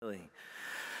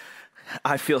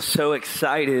I feel so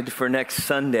excited for next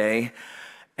Sunday,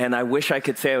 and I wish I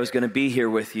could say I was going to be here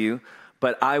with you,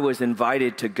 but I was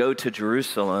invited to go to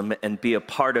Jerusalem and be a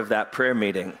part of that prayer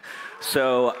meeting.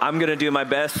 So I'm going to do my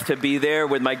best to be there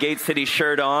with my GateCity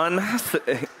shirt on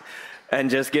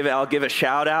and I'll give a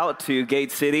shout out to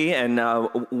GateCity,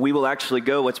 and we will actually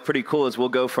go. What's pretty cool is we'll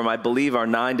go from, I believe, our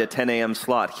 9 to 10 a.m.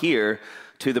 slot here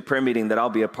to the prayer meeting that I'll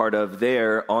be a part of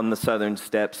there on the southern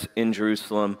steps in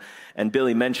Jerusalem. And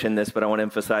Billy mentioned this, but I want to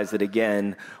emphasize it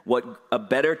again. What a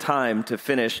better time to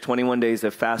finish 21 days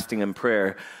of fasting and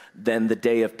prayer than the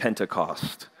day of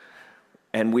Pentecost.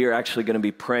 And we are actually going to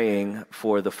be praying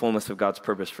for the fullness of God's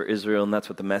purpose for Israel, and that's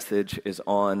what the message is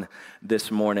on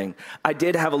this morning. I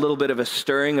did have a little bit of a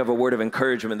stirring of a word of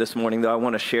encouragement this morning, though I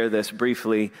want to share this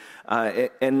briefly.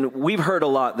 And we've heard a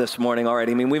lot this morning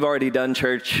already. I mean, we've already done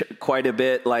church quite a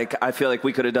bit. Like, I feel like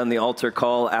we could have done the altar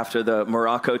call after the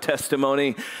Morocco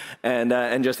testimony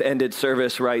and just ended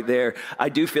service right there. I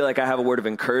do feel like I have a word of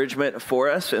encouragement for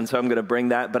us, and so I'm going to bring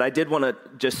that. But I did want to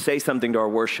just say something to our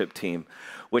worship team,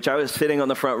 which I was sitting on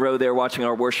the front row there watching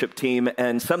our worship team,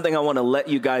 and something I want to let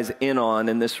you guys in on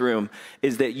in this room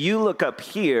is that you look up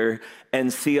here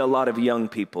and see a lot of young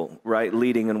people, right,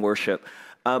 leading in worship.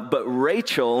 But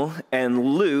Rachel and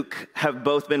Luke have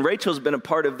both been, Rachel's been a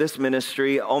part of this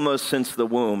ministry almost since the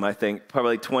womb, I think,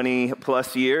 probably 20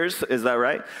 plus years. Is that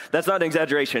right? That's not an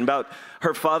exaggeration. About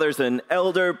her father's an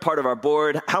elder, part of our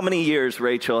board. How many years,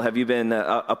 Rachel, have you been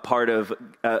a part of,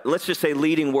 let's just say,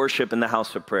 leading worship in the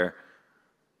house of prayer?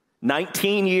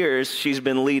 19 years she's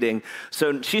been leading.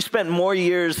 So she spent more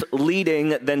years leading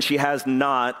than she has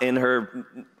not in her,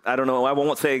 I don't know, I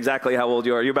won't say exactly how old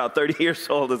you are. You're about 30 years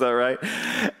old, is that right?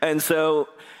 And so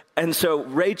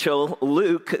Rachel,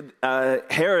 Luke,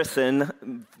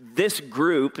 Harrison, this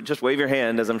group, just wave your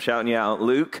hand as I'm shouting you out,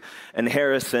 Luke and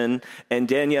Harrison and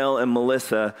Danielle and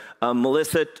Melissa.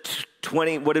 Melissa,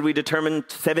 20, what did we determine?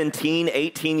 17,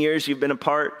 18 years you've been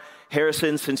apart.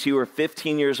 Harrison, since you were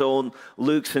 15 years old.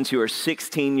 Luke, since you were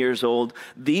 16 years old.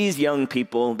 These young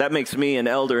people, that makes me an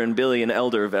elder and Billy an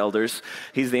elder of elders.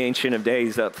 He's the Ancient of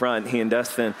Days up front, he and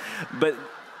Dustin. But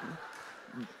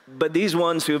these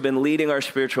ones who have been leading our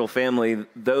spiritual family,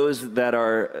 those that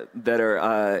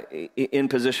are in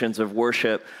positions of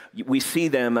worship, we see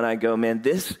them and I go, man,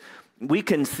 we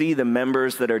can see the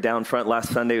members that are down front.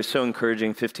 Last Sunday was so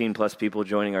encouraging, 15 plus people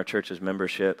joining our church's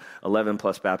membership, 11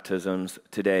 plus baptisms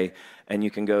today. And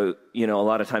you can go, a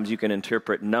lot of times you can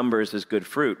interpret numbers as good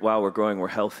fruit. Wow, we're growing, we're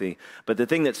healthy. But the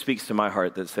thing that speaks to my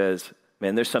heart that says,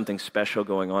 man, there's something special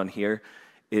going on here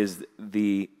is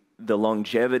the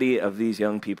longevity of these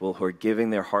young people who are giving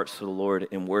their hearts to the Lord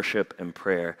in worship and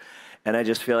prayer. And I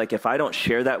just feel like if I don't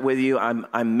share that with you,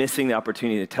 I'm missing the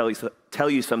opportunity to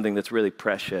tell you something that's really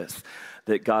precious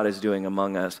that God is doing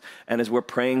among us. And as we're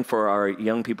praying for our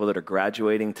young people that are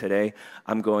graduating today,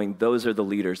 I'm going, those are the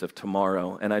leaders of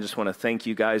tomorrow. And I just want to thank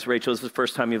you guys. Rachel, this is the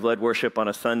first time you've led worship on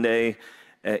a Sunday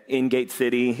in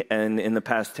GateCity, and in the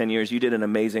past 10 years, you did an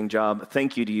amazing job.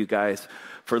 Thank you to you guys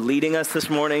for leading us this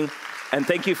morning, and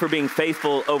thank you for being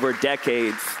faithful over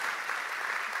decades.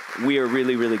 We are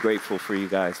really, really grateful for you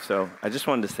guys. So I just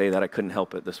wanted to say that. I couldn't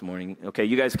help it this morning. Okay,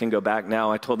 you guys can go back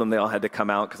now. I told them they all had to come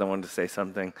out because I wanted to say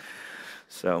something.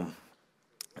 So,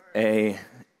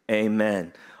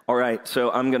 amen. All right,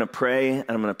 so I'm going to pray, and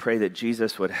I'm going to pray that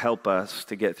Jesus would help us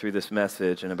to get through this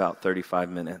message in about 35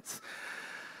 minutes.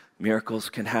 Miracles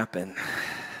can happen.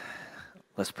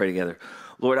 Let's pray together.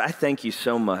 Lord, I thank you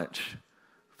so much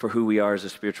for who we are as a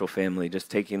spiritual family, just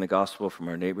taking the gospel from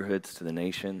our neighborhoods to the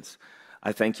nations.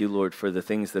 I thank you, Lord, for the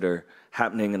things that are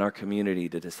happening in our community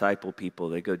to disciple people,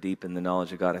 that go deep in the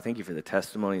knowledge of God. I thank you for the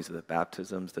testimonies of the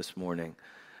baptisms this morning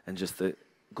and just the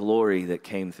glory that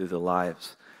came through the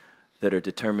lives that are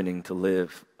determining to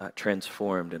live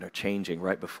transformed and are changing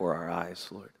right before our eyes,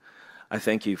 Lord. I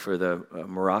thank you for the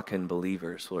Moroccan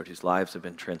believers, Lord, whose lives have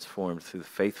been transformed through the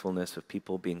faithfulness of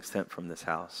people being sent from this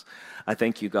house. I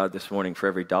thank you, God, this morning for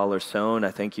every dollar sown.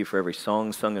 I thank you for every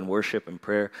song sung in worship and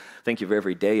prayer. Thank you for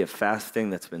every day of fasting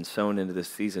that's been sown into this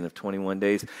season of 21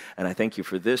 days. And I thank you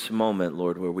for this moment,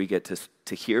 Lord, where we get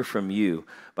to hear from you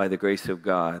by the grace of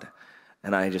God.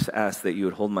 And I just ask that you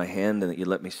would hold my hand and that you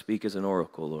let me speak as an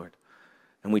oracle, Lord.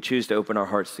 And we choose to open our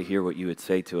hearts to hear what you would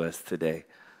say to us today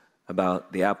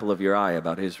about the apple of your eye,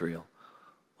 about Israel.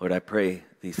 Lord, I pray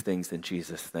these things in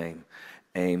Jesus' name.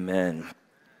 Amen.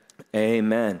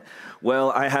 Amen.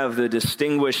 Well, I have the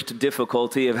distinguished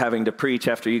difficulty of having to preach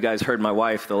after you guys heard my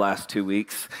wife the last 2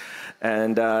 weeks.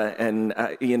 And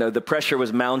the pressure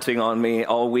was mounting on me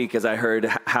all week as I heard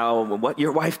what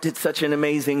your wife did such an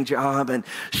amazing job and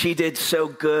she did so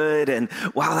good. And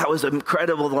wow, that was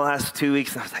incredible the last 2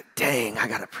 weeks. And I was like, dang, I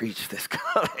got to preach this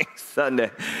coming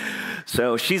Sunday.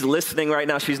 So she's listening right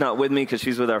now. She's not with me because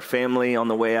she's with our family on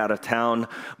the way out of town.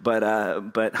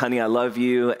 But honey, I love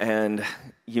you. And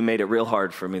you made it real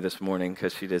hard for me this morning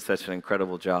because she did such an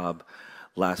incredible job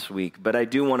last week. But I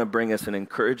do want to bring us an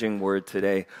encouraging word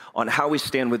today on how we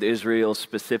stand with Israel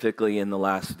specifically in the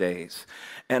last days.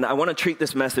 And I want to treat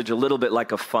this message a little bit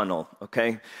like a funnel,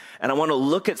 okay? And I want to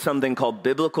look at something called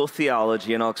biblical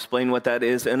theology, and I'll explain what that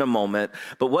is in a moment.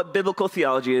 But what biblical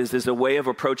theology is a way of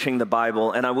approaching the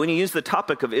Bible. And I want to use the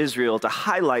topic of Israel to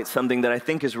highlight something that I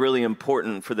think is really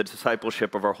important for the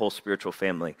discipleship of our whole spiritual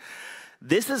family.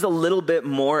 This is a little bit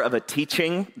more of a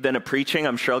teaching than a preaching.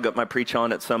 I'm sure I'll get my preach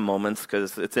on at some moments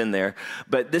because it's in there.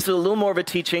 But this is a little more of a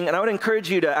teaching, and I would encourage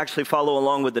you to actually follow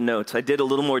along with the notes. I did a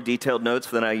little more detailed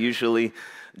notes than I usually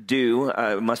do.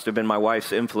 It must have been my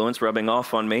wife's influence rubbing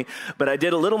off on me. But I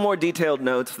did a little more detailed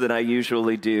notes than I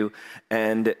usually do,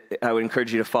 and I would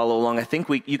encourage you to follow along. I think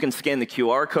you can scan the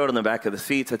QR code on the back of the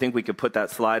seats. I think we could put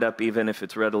that slide up even if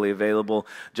it's readily available.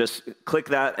 Just click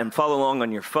that and follow along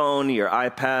on your phone, your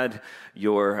iPad,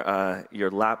 your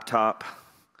laptop.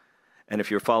 And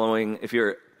if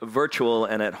you're virtual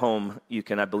and at home, you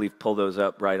can, I believe, pull those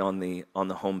up right on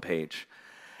the home page.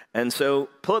 And so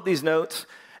pull up these notes.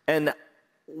 And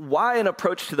why an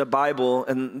approach to the Bible,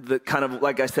 and the kind of,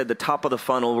 like I said, the top of the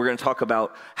funnel, we're going to talk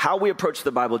about how we approach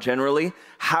the Bible generally,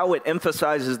 how it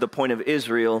emphasizes the point of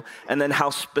Israel, and then how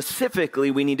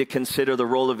specifically we need to consider the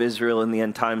role of Israel in the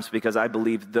end times, because I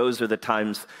believe those are the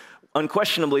times,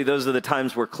 unquestionably, those are the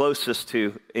times we're closest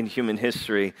to in human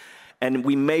history. And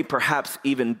we may perhaps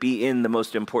even be in the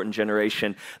most important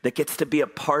generation that gets to be a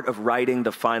part of writing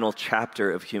the final chapter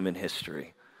of human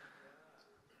history.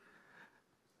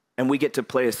 And we get to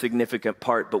play a significant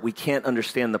part, but we can't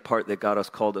understand the part that God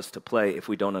has called us to play if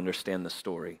we don't understand the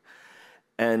story.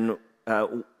 And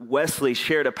Wesley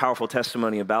shared a powerful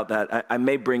testimony about that. I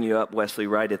may bring you up, Wesley,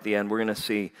 right at the end. We're going to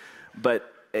see.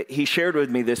 But he shared with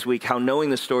me this week how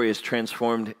knowing the story has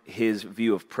transformed his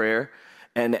view of prayer.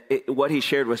 And what he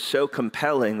shared was so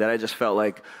compelling that I just felt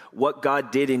like what God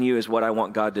did in you is what I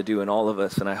want God to do in all of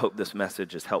us. And I hope this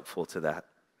message is helpful to that.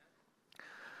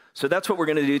 So that's what we're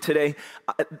going to do today.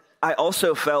 I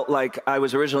also felt like I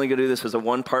was originally going to do this as a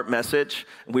one-part message.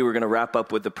 We were going to wrap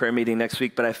up with the prayer meeting next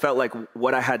week, but I felt like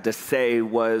what I had to say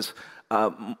was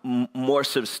more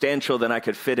substantial than I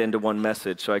could fit into one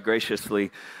message. So I graciously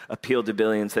appealed to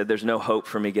Billy and said, there's no hope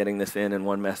for me getting this in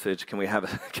one message. Can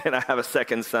I have a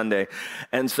second Sunday?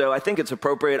 And so I think it's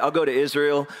appropriate. I'll go to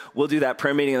Israel. We'll do that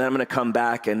prayer meeting, and then I'm going to come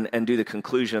back and do the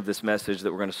conclusion of this message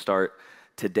that we're going to start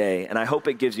today. And I hope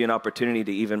it gives you an opportunity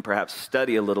to even perhaps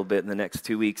study a little bit in the next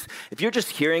 2 weeks. If you're just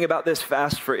hearing about this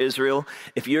fast for Israel,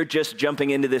 if you're just jumping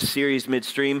into this series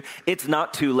midstream, it's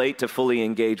not too late to fully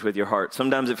engage with your heart.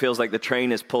 Sometimes it feels like the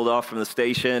train is pulled off from the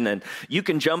station and you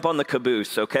can jump on the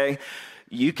caboose, okay?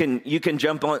 You can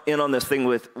jump in on this thing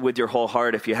with your whole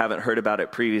heart if you haven't heard about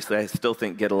it previously. I still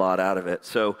think get a lot out of it.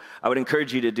 So I would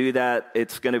encourage you to do that.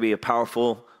 It's going to be a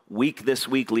powerful week this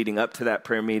week leading up to that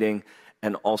prayer meeting.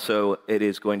 And also, it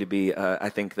is going to be, I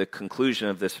think, the conclusion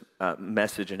of this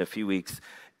message in a few weeks.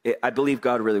 I believe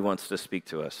God really wants to speak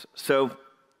to us. So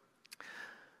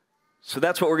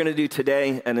that's what we're going to do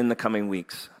today and in the coming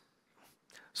weeks.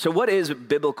 So what is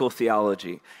biblical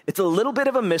theology? It's a little bit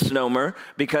of a misnomer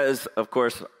because, of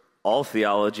course, all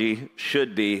theology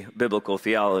should be biblical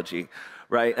theology,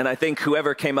 right? And I think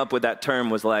whoever came up with that term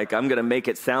was like, I'm going to make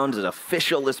it sound as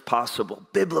official as possible,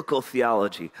 biblical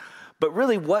theology. But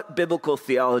really what biblical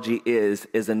theology is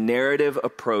a narrative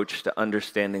approach to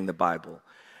understanding the Bible.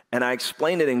 And I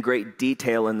explain it in great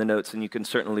detail in the notes, and you can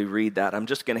certainly read that. I'm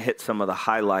just going to hit some of the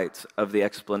highlights of the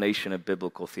explanation of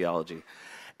biblical theology.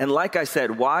 And like I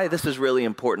said, why this is really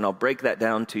important, I'll break that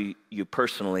down to you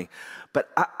personally. But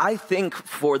I think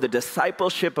for the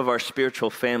discipleship of our spiritual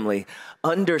family,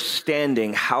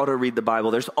 understanding how to read the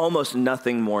Bible, there's almost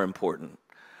nothing more important.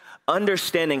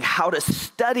 Understanding how to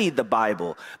study the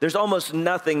Bible, there's almost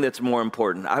nothing that's more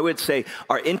important. I would say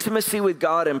our intimacy with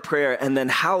God in prayer and then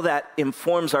how that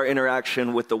informs our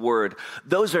interaction with the Word,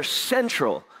 those are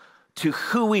central to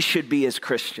who we should be as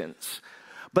Christians.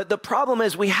 But the problem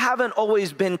is we haven't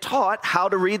always been taught how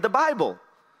to read the Bible.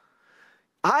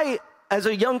 As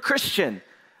a young Christian,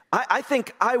 I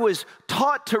think I was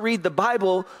taught to read the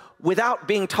Bible without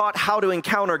being taught how to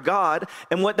encounter God.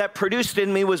 And what that produced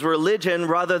in me was religion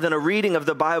rather than a reading of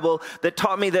the Bible that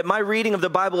taught me that my reading of the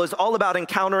Bible is all about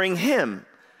encountering him.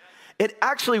 It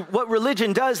actually, what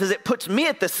religion does is it puts me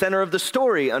at the center of the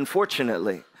story,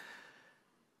 unfortunately.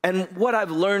 And what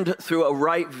I've learned through a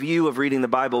right view of reading the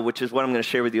Bible, which is what I'm going to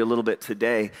share with you a little bit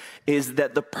today, is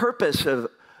that the purpose of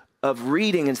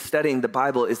reading and studying the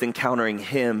Bible is encountering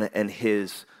him and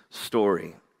his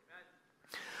story.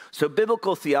 So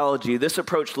biblical theology, this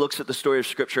approach looks at the story of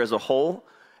Scripture as a whole,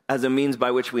 as a means by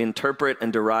which we interpret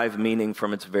and derive meaning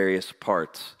from its various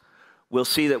parts. We'll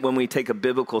see that when we take a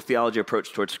biblical theology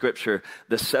approach towards Scripture,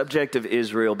 the subject of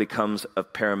Israel becomes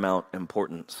of paramount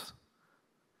importance.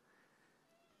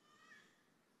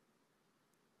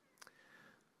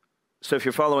 So if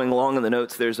you're following along in the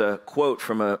notes, there's a quote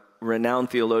from a renowned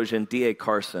theologian, D.A.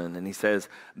 Carson, and he says,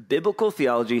 biblical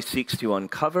theology seeks to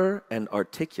uncover and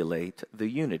articulate the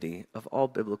unity of all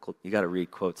biblical, you got to read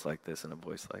quotes like this in a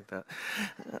voice like that.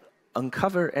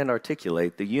 Uncover and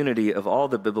articulate the unity of all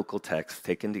the biblical texts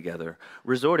taken together,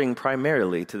 resorting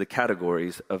primarily to the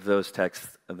categories of those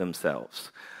texts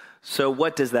themselves. So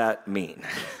what does that mean?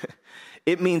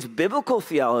 It means biblical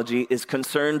theology is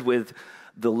concerned with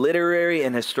the literary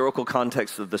and historical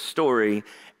context of the story,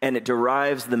 and it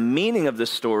derives the meaning of the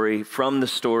story from the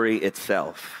story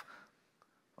itself.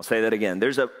 I'll say that again.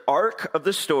 There's an arc of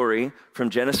the story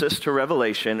from Genesis to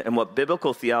Revelation, and what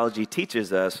biblical theology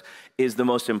teaches us is the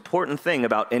most important thing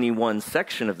about any one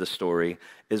section of the story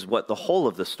is what the whole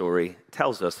of the story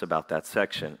tells us about that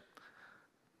section.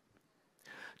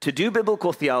 To do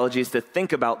biblical theology is to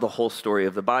think about the whole story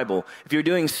of the Bible. If you're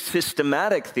doing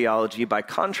systematic theology, by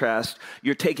contrast,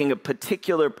 you're taking a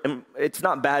particular, it's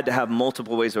not bad to have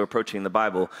multiple ways of approaching the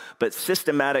Bible, but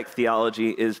systematic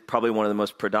theology is probably one of the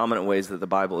most predominant ways that the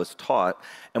Bible is taught.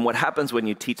 And what happens when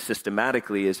you teach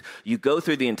systematically is you go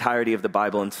through the entirety of the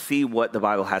Bible and see what the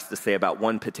Bible has to say about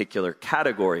one particular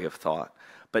category of thought,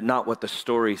 but not what the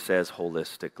story says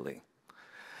holistically.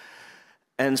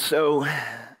 And so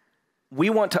we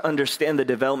want to understand the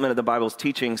development of the Bible's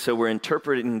teaching, so we're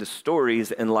interpreting the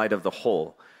stories in light of the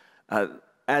whole.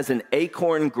 As an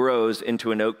acorn grows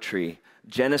into an oak tree,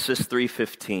 Genesis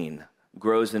 3:15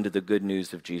 grows into the good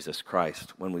news of Jesus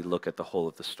Christ when we look at the whole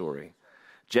of the story.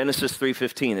 Genesis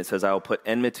 3:15, it says, I will put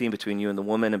enmity between you and the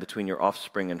woman and between your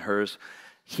offspring and hers.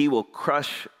 He will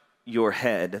crush your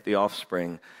head, the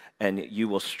offspring, and you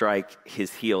will strike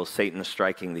his heel. Satan is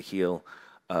striking the heel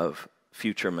of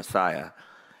future Messiah.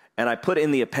 And I put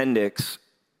in the appendix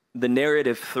the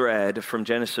narrative thread from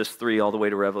Genesis 3 all the way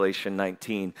to Revelation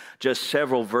 19, just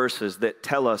several verses that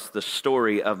tell us the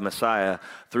story of Messiah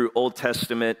through Old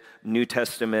Testament, New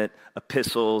Testament,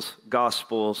 epistles,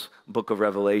 Gospels, book of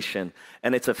Revelation.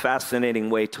 And it's a fascinating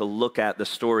way to look at the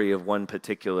story of one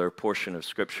particular portion of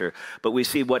Scripture. But we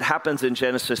see what happens in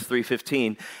Genesis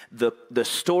 3:15, the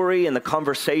story and the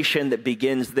conversation that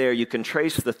begins there. You can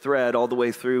trace the thread all the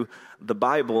way through the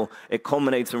Bible. It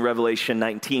culminates in Revelation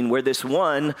 19, where this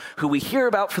one who we hear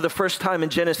about for the first time in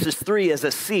Genesis 3 as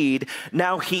a seed,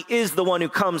 now he is the one who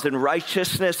comes in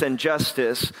righteousness and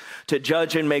justice to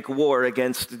judge and make war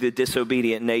against the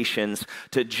disobedient nations,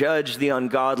 to judge the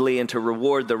ungodly and to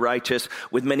reward the righteous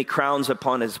with many crowns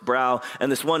upon his brow.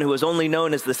 And this one who was only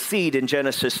known as the seed in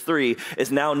Genesis 3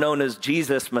 is now known as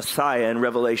Jesus Messiah in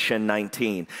Revelation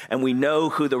 19. And we know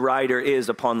who the rider is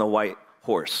upon the white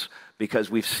horse,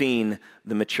 because we've seen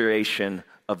the maturation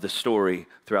of the story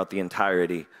throughout the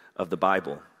entirety of the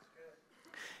Bible.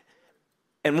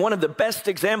 And one of the best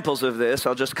examples of this,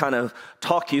 I'll just kind of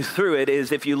talk you through it,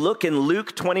 is if you look in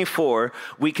Luke 24,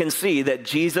 we can see that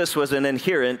Jesus was an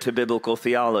adherent to biblical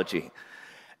theology.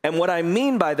 And what I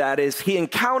mean by that is he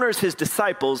encounters his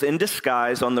disciples in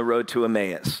disguise on the road to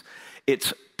Emmaus.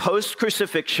 It's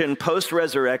post-crucifixion,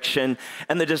 post-resurrection,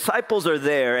 and the disciples are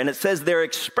there, and it says their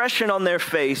expression on their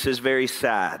face is very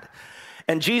sad.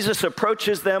 And Jesus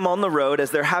approaches them on the road as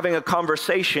they're having a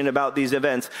conversation about these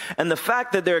events. And the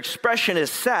fact that their expression is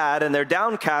sad and they're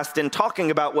downcast in talking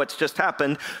about what's just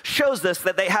happened shows us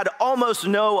that they had almost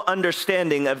no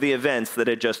understanding of the events that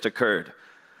had just occurred.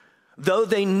 Though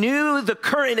they knew the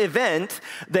current event,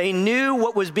 they knew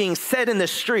what was being said in the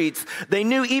streets, they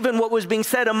knew even what was being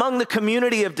said among the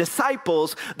community of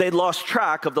disciples, they lost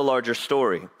track of the larger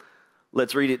story.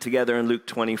 Let's read it together in Luke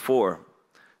 24.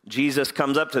 Jesus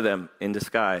comes up to them in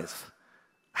disguise.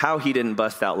 How he didn't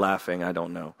bust out laughing, I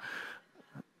don't know.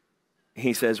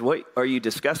 He says, "What are you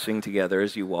discussing together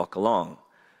as you walk along?"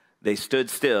 They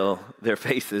stood still, their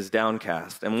faces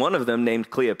downcast. And one of them, named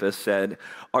Cleopas, said,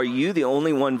 "Are you the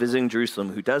only one visiting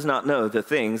Jerusalem who does not know the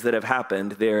things that have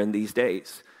happened there in these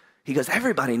days?" He goes,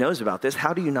 "Everybody knows about this.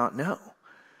 How do you not know?"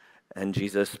 And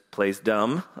Jesus plays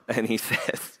dumb, and he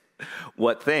says,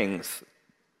 what things?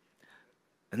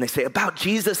 And they say, about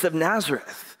Jesus of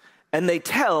Nazareth. And they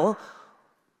tell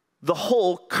the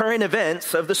whole current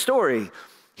events of the story.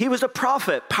 He was a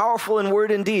prophet, powerful in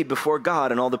word and deed before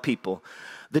God and all the people.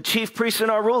 The chief priests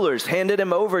and our rulers handed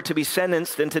him over to be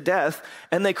sentenced into death,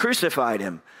 and they crucified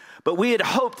him. But we had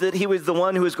hoped that he was the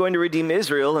one who was going to redeem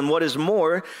Israel, and what is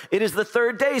more, it is the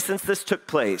third day since this took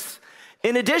place.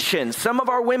 In addition, some of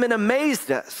our women amazed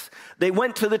us. They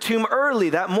went to the tomb early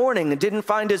that morning and didn't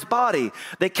find his body.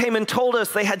 They came and told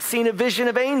us they had seen a vision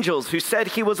of angels who said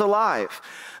he was alive.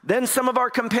 Then some of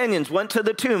our companions went to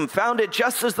the tomb, found it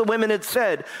just as the women had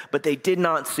said, but they did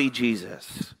not see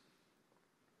Jesus.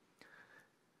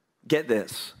 Get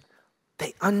this.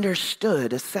 They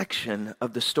understood a section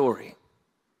of the story.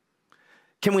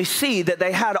 Can we see that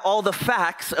they had all the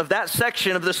facts of that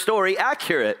section of the story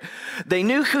accurate? They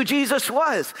knew who Jesus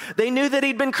was. They knew that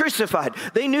he'd been crucified.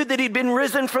 They knew that he'd been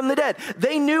risen from the dead.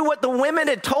 They knew what the women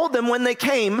had told them when they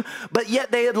came, but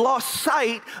yet they had lost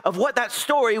sight of what that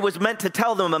story was meant to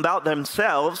tell them about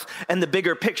themselves and the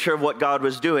bigger picture of what God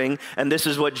was doing. And this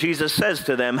is what Jesus says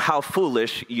to them, how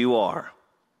foolish you are.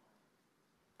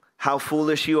 How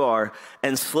foolish you are,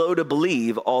 and slow to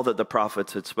believe all that the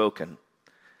prophets had spoken.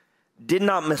 Did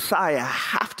not Messiah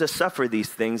have to suffer these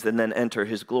things and then enter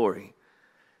his glory?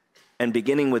 And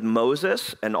beginning with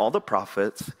Moses and all the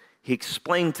prophets, he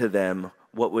explained to them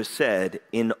what was said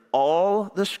in all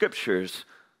the scriptures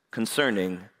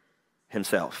concerning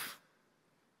himself.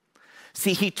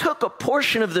 See, he took a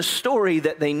portion of the story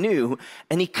that they knew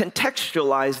and he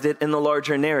contextualized it in the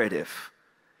larger narrative.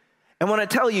 And when I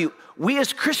tell you, we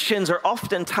as Christians are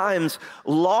oftentimes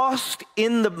lost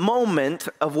in the moment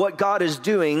of what God is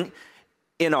doing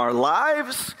in our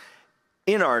lives,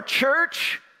 in our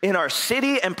church, in our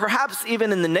city, and perhaps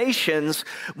even in the nations,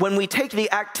 when we take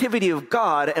the activity of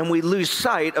God and we lose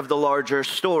sight of the larger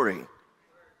story.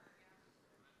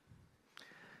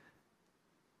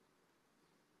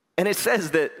 And it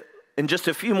says that in just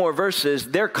a few more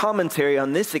verses, their commentary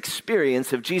on this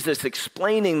experience of Jesus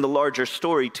explaining the larger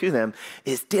story to them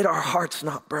is, did our hearts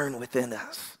not burn within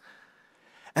us?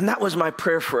 And that was my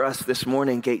prayer for us this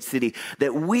morning, Gate City,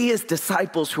 that we as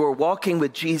disciples who are walking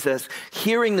with Jesus,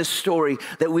 hearing the story,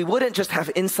 that we wouldn't just have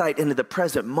insight into the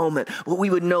present moment, but we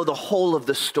would know the whole of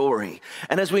the story.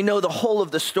 And as we know the whole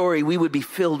of the story, we would be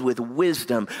filled with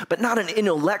wisdom, but not an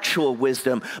intellectual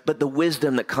wisdom, but the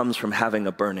wisdom that comes from having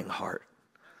a burning heart.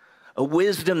 A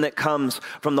wisdom that comes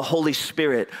from the Holy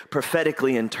Spirit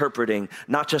prophetically interpreting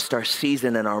not just our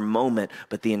season and our moment,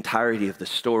 but the entirety of the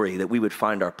story, that we would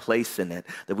find our place in it,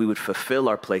 that we would fulfill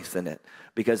our place in it.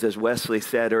 Because as Wesley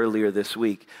said earlier this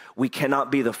week, we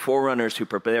cannot be the forerunners who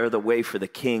prepare the way for the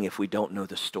king if we don't know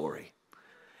the story.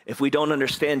 If we don't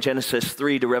understand Genesis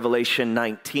 3 to Revelation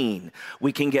 19,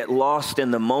 we can get lost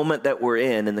in the moment that we're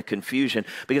in the confusion.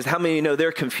 Because how many of you know there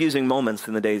are confusing moments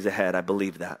in the days ahead? I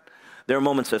believe that. There are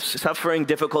moments of suffering,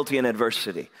 difficulty, and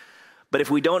adversity. But if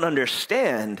we don't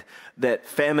understand that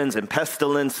famines and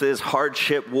pestilences,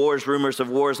 hardship, wars, rumors of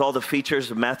wars, all the features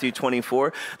of Matthew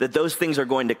 24, that those things are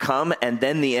going to come and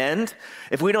then the end,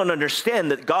 if we don't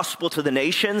understand that gospel to the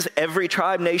nations, every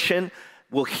tribe, nation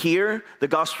will hear the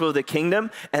gospel of the kingdom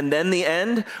and then the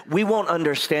end, we won't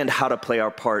understand how to play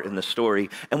our part in the story,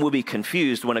 and we'll be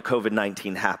confused when a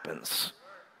COVID-19 happens.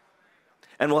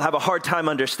 And we'll have a hard time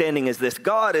understanding, is this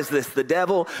God, is this the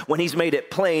devil, when he's made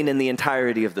it plain in the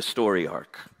entirety of the story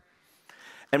arc.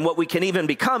 And what we can even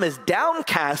become is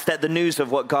downcast at the news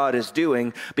of what God is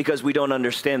doing because we don't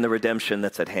understand the redemption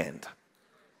that's at hand.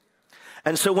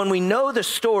 And so when we know the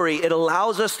story, it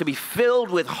allows us to be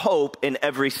filled with hope in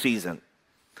every season.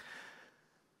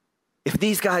 If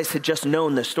these guys had just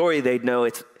known the story, they'd know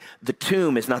the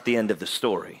tomb is not the end of the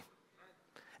story.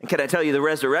 And can I tell you, the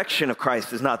resurrection of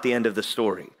Christ is not the end of the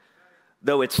story.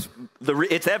 Though it's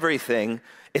everything,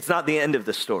 it's not the end of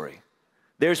the story.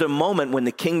 There's a moment when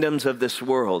the kingdoms of this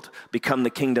world become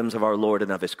the kingdoms of our Lord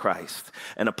and of his Christ.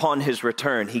 And upon his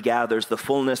return, he gathers the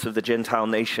fullness of the Gentile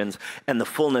nations and the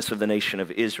fullness of the nation of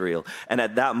Israel. And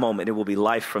at that moment, it will be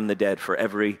life from the dead for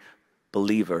every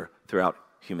believer throughout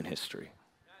human history.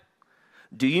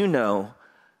 Do you know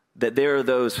that there are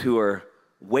those who are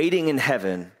waiting in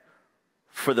heaven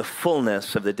for the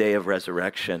fullness of the day of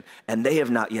resurrection, and they have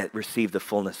not yet received the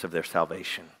fullness of their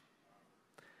salvation?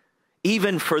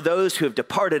 Even for those who have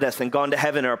departed us and gone to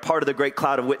heaven and are part of the great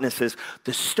cloud of witnesses,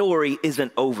 the story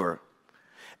isn't over.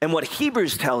 And what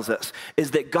Hebrews tells us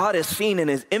is that God has seen in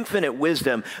his infinite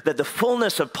wisdom that the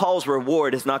fullness of Paul's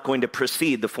reward is not going to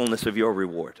precede the fullness of your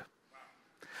reward.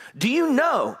 Do you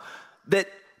know that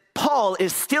Paul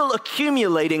is still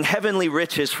accumulating heavenly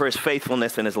riches for his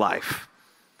faithfulness in his life.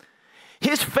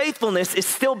 His faithfulness is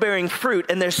still bearing fruit,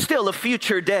 and there's still a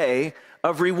future day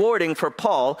of rewarding for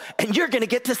Paul, and you're going to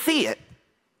get to see it.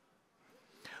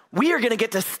 We are going to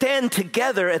get to stand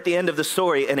together at the end of the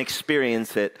story and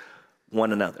experience it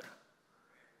one another.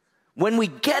 When we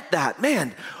get that,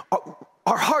 man,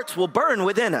 our hearts will burn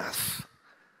within us.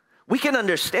 We can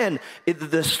understand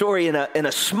the story in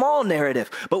a small narrative,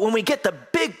 but when we get the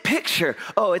big picture,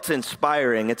 oh, it's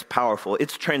inspiring, it's powerful,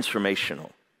 it's transformational.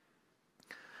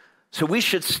 So we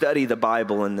should study the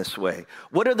Bible in this way.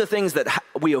 What are the things that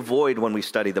we avoid when we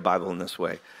study the Bible in this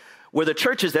way? Where the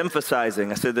church is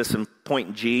emphasizing, I said this in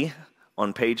point G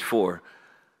on page 4,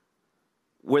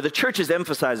 where the church is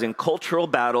emphasizing cultural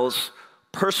battles,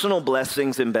 personal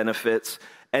blessings and benefits,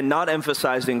 and not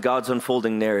emphasizing God's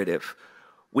unfolding narrative,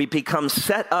 we become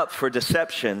set up for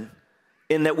deception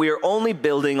in that we are only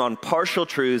building on partial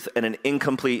truth and an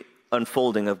incomplete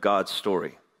unfolding of God's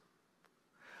story.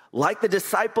 Like the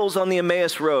disciples on the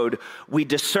Emmaus Road, we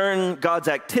discern God's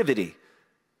activity.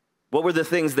 What were the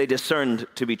things they discerned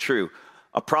to be true?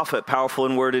 A prophet, powerful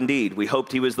in word and deed. We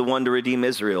hoped he was the one to redeem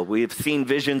Israel. We have seen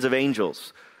visions of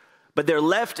angels. But they're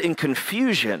left in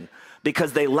confusion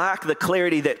because they lack the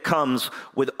clarity that comes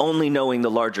with only knowing the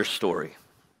larger story.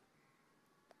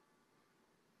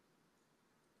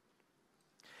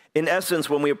 In essence,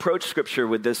 when we approach Scripture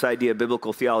with this idea of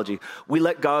biblical theology, we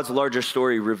let God's larger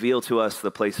story reveal to us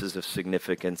the places of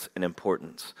significance and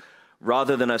importance,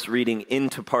 rather than us reading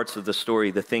into parts of the story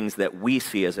the things that we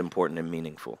see as important and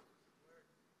meaningful.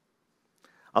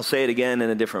 I'll say it again in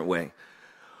a different way.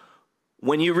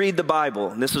 When you read the Bible,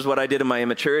 and this is what I did in my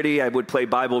immaturity, I would play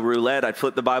Bible roulette. I'd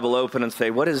flip the Bible open and say,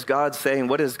 what is God saying?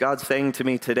 What is God saying to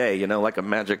me today? You know, like a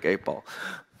magic 8-ball.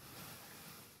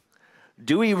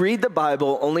 Do we read the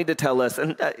Bible only to tell us,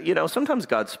 and sometimes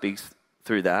God speaks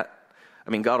through that.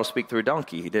 I mean, God will speak through a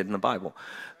donkey. He did in the Bible.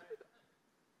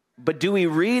 But do we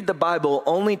read the Bible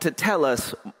only to tell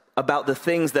us about the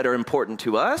things that are important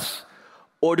to us?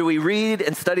 Or do we read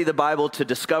and study the Bible to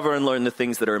discover and learn the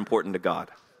things that are important to God?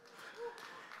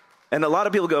 And a lot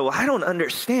of people go, well, I don't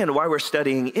understand why we're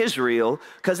studying Israel,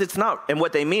 because it's not, and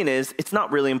what they mean is, it's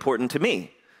not really important to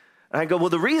me. And I go, well,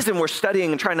 the reason we're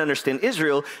studying and trying to understand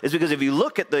Israel is because if you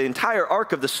look at the entire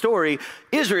arc of the story,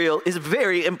 Israel is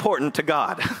very important to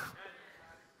God.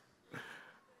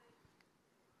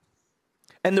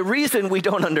 And the reason we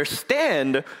don't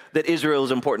understand that Israel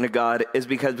is important to God is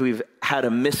because we've had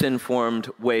a misinformed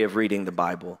way of reading the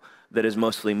Bible that is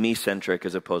mostly me-centric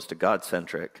as opposed to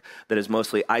God-centric, that is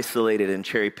mostly isolated and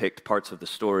cherry-picked parts of the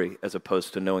story as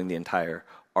opposed to knowing the entire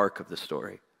arc of the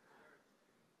story.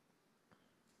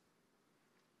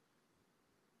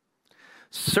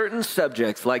 Certain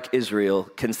subjects, like Israel,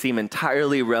 can seem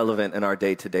entirely relevant in our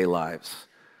day-to-day lives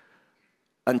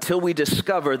until we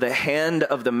discover the hand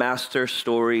of the master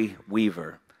story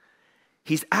weaver.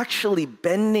 He's actually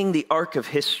bending the arc of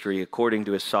history according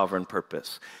to his sovereign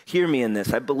purpose. Hear me in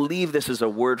this. I believe this is a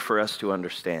word for us to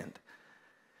understand.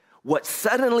 What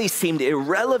suddenly seemed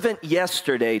irrelevant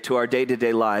yesterday to our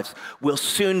day-to-day lives will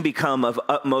soon become of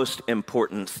utmost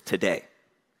importance today.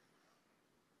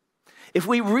 If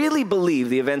we really believe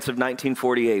the events of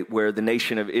 1948, where the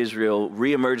nation of Israel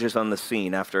reemerges on the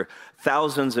scene after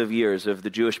thousands of years of the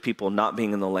Jewish people not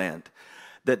being in the land,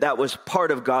 that was part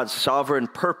of God's sovereign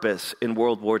purpose in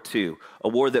World War II, a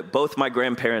war that both my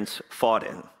grandparents fought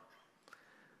in,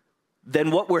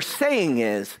 then what we're saying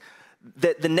is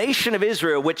that the nation of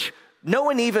Israel, which no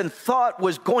one even thought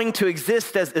was going to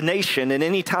exist as a nation in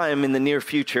any time in the near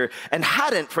future, and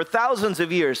hadn't for thousands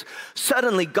of years,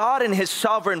 suddenly God in his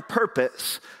sovereign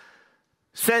purpose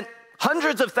sent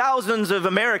hundreds of thousands of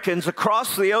Americans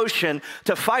across the ocean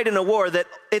to fight in a war that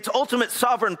its ultimate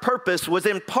sovereign purpose was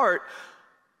in part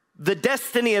the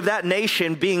destiny of that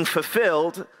nation being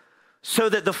fulfilled so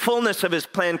that the fullness of his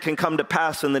plan can come to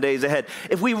pass in the days ahead.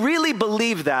 If we really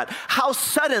believe that, how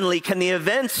suddenly can the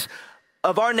events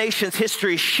of our nation's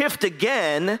history shift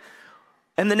again,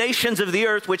 and the nations of the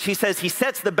earth, which he says he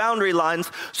sets the boundary lines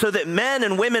so that men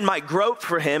and women might grope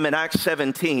for him in Acts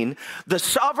 17, the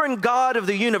sovereign God of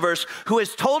the universe, who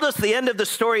has told us the end of the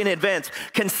story in advance,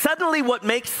 can suddenly what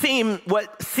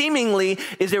seemingly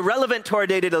is irrelevant to our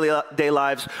day-to-day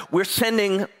lives, we're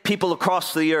sending people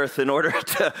across the earth in order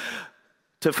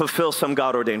to fulfill some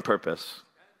God-ordained purpose.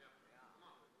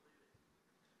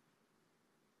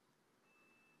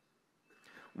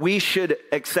 We should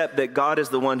accept that God is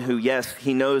the one who, yes,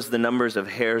 he knows the numbers of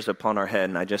hairs upon our head.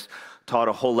 And I just taught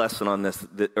a whole lesson on this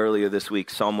earlier this week,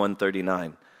 Psalm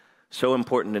 139. So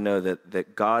important to know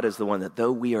that God is the one that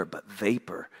though we are but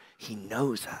vapor, he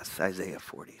knows us, Isaiah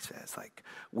 40 says. Like,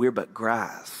 we're but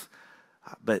grass,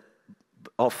 but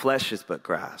all flesh is but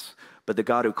grass. But the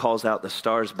God who calls out the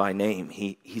stars by name,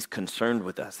 he's concerned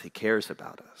with us. He cares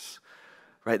about us,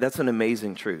 right? That's an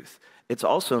amazing truth. It's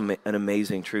also an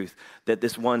amazing truth that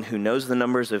this one who knows the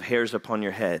numbers of hairs upon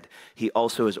your head, he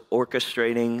also is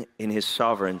orchestrating in his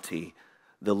sovereignty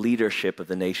the leadership of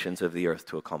the nations of the earth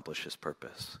to accomplish his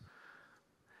purpose.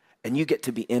 And you get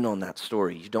to be in on that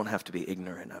story. You don't have to be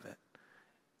ignorant of it.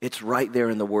 It's right there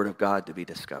in the Word of God to be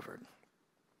discovered.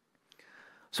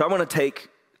 So I want to take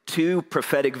two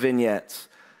prophetic vignettes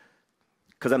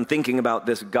because I'm thinking about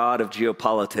this God of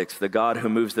geopolitics, the God who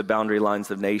moves the boundary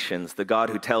lines of nations, the God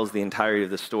who tells the entirety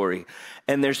of the story.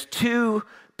 And there's two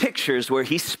pictures where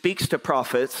he speaks to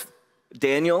prophets,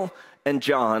 Daniel and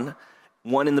John,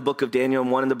 one in the book of Daniel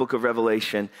and one in the book of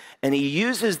Revelation. And he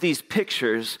uses these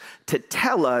pictures to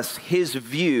tell us his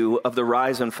view of the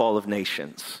rise and fall of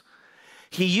nations.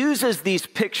 He uses these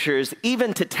pictures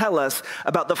even to tell us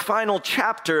about the final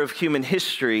chapter of human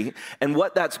history and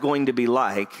what that's going to be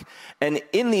like. And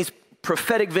in these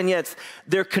prophetic vignettes,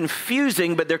 they're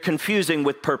confusing, but they're confusing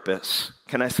with purpose.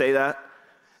 Can I say that?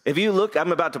 If you look,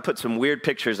 I'm about to put some weird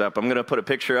pictures up. I'm going to put a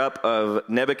picture up of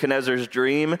Nebuchadnezzar's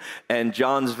dream and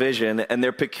John's vision, and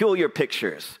they're peculiar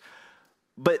pictures.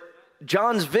 But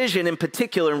John's vision in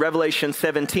particular in Revelation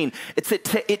 17,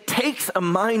 it takes a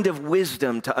mind of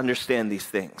wisdom to understand these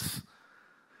things.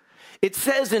 It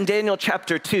says in Daniel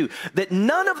chapter 2 that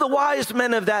none of the wise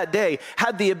men of that day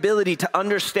had the ability to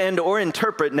understand or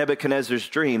interpret Nebuchadnezzar's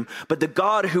dream, but the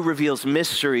God who reveals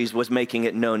mysteries was making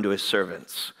it known to his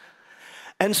servants.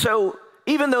 And so,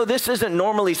 even though this isn't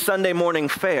normally Sunday morning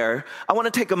fare, I want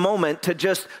to take a moment to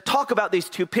just talk about these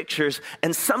two pictures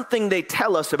and something they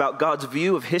tell us about God's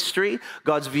view of history,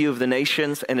 God's view of the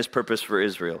nations, and his purpose for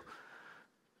Israel.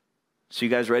 So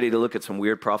you guys ready to look at some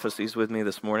weird prophecies with me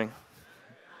this morning?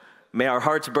 May our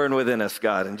hearts burn within us,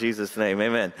 God, in Jesus' name,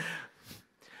 amen.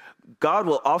 God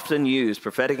will often use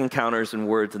prophetic encounters and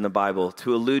words in the Bible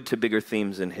to allude to bigger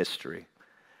themes in history.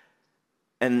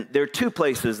 And there are two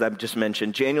places I've just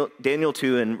mentioned, Daniel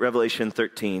 2 and Revelation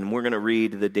 13. We're going to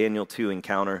read the Daniel 2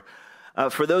 encounter.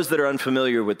 For those that are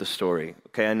unfamiliar with the story,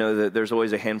 okay, I know that there's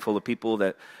always a handful of people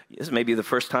that this may be the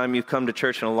first time you've come to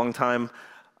church in a long time.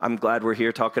 I'm glad we're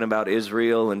here talking about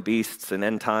Israel and beasts and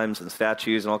end times and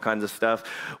statues and all kinds of stuff.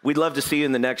 We'd love to see you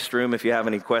in the next room if you have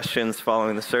any questions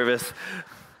following the service.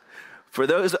 For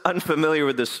those unfamiliar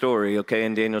with the story, okay,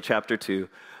 in Daniel chapter 2,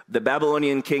 the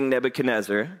Babylonian king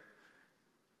Nebuchadnezzar,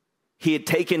 he had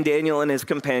taken Daniel and his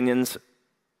companions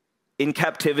in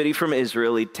captivity from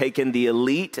Israel. He'd taken the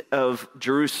elite of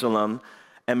Jerusalem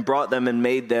and brought them and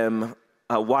made them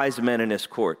wise men in his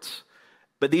courts.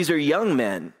 But these are young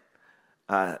men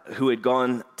who had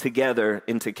gone together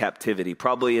into captivity,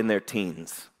 probably in their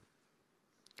teens.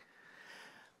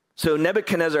 So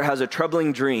Nebuchadnezzar has a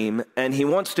troubling dream, and he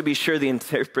wants to be sure the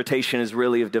interpretation is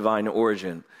really of divine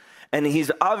origin. And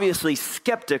he's obviously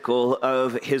skeptical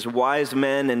of his wise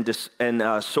men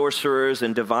and sorcerers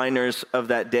and diviners of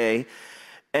that day.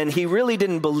 And he really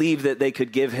didn't believe that they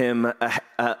could give him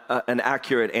an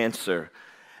accurate answer.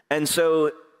 And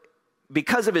so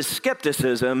because of his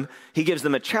skepticism, he gives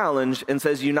them a challenge and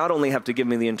says, you not only have to give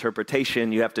me the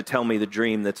interpretation, you have to tell me the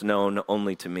dream that's known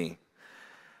only to me.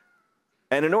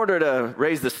 And in order to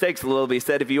raise the stakes a little bit, he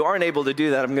said, if you aren't able to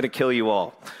do that, I'm going to kill you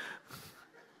all.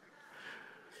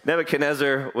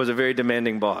 Nebuchadnezzar was a very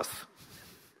demanding boss.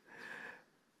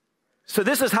 So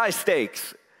this is high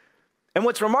stakes. And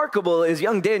what's remarkable is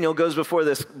young Daniel goes before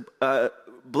this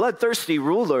bloodthirsty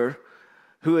ruler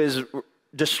who has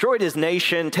destroyed his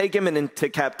nation, taken him into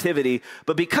captivity.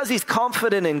 But because he's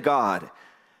confident in God,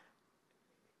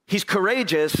 he's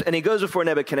courageous, and he goes before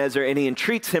Nebuchadnezzar and he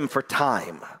entreats him for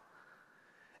time.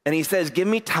 And he says, give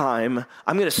me time.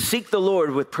 I'm going to seek the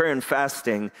Lord with prayer and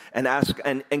fasting and ask.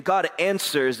 And God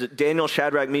answers Daniel,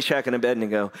 Shadrach, Meshach, and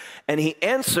Abednego. And he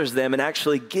answers them and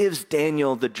actually gives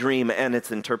Daniel the dream and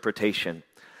its interpretation.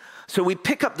 So we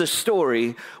pick up the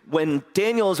story when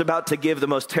Daniel is about to give the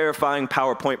most terrifying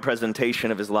PowerPoint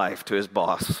presentation of his life to his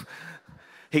boss.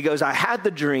 He goes, I had the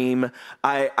dream.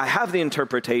 I have the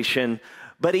interpretation.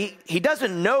 But he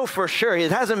doesn't know for sure.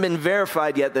 It hasn't been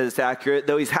verified yet that it's accurate,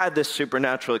 though he's had this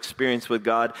supernatural experience with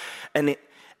God. And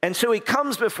so he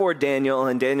comes before Daniel,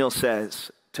 and Daniel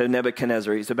says to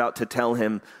Nebuchadnezzar, he's about to tell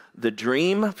him the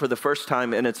dream for the first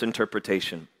time in its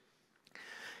interpretation.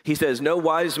 He says, no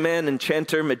wise man,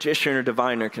 enchanter, magician, or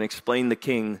diviner can explain the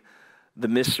king the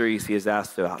mysteries he is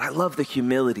asked about. I love the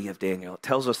humility of Daniel. It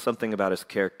tells us something about his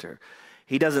character.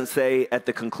 he doesn't say at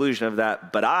the conclusion of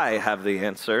that, but I have the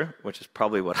answer, which is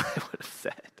probably what I would have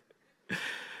said.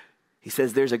 He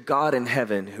says, there's a God in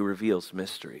heaven who reveals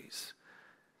mysteries.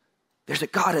 There's a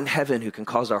God in heaven who can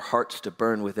cause our hearts to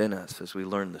burn within us as we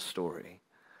learn the story.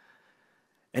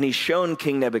 And he's shown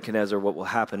King Nebuchadnezzar what will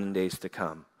happen in days to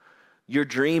come. Your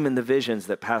dream and the visions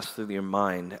that pass through your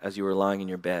mind as you are lying in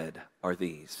your bed are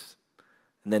these.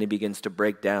 And then he begins to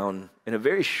break down in a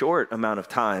very short amount of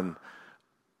time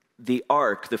the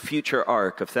future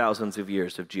arc of thousands of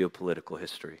years of geopolitical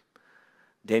history.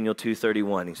 Daniel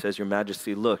 2:31, he says, your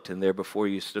majesty looked, and there before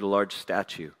you stood a large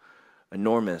statue,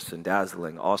 enormous and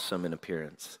dazzling, awesome in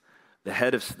appearance. The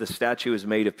head of the statue is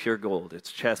made of pure gold,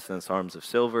 its chest and its arms of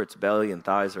silver, its belly and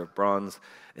thighs are of bronze,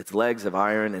 its legs of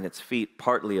iron, and its feet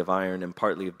partly of iron and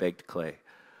partly of baked clay.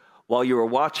 While you were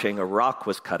watching, a rock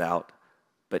was cut out,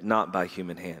 but not by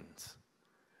human hands.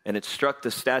 And it struck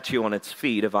the statue on its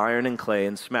feet of iron and clay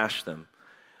and smashed them.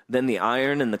 Then the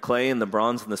iron and the clay and the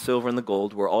bronze and the silver and the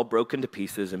gold were all broken to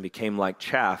pieces and became like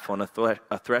chaff on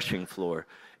a threshing floor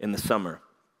in the summer.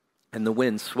 And the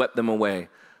wind swept them away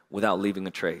without leaving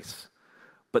a trace.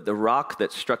 But the rock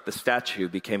that struck the statue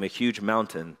became a huge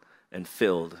mountain and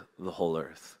filled the whole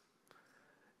earth.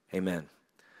 Amen.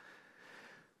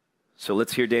 So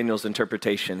let's hear Daniel's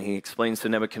interpretation. He explains to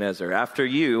Nebuchadnezzar, after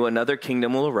you, another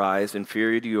kingdom will arise,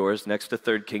 inferior to yours. Next, a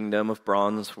third kingdom of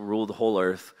bronze will rule the whole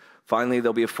earth. Finally,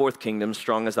 there'll be a fourth kingdom,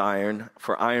 strong as iron.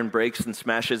 For iron breaks and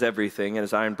smashes everything, and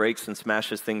as iron breaks and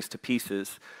smashes things to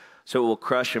pieces, so it will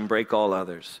crush and break all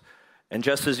others. And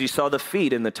just as you saw the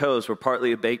feet and the toes were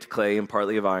partly of baked clay and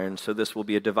partly of iron, so this will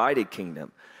be a divided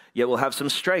kingdom. Yet will have some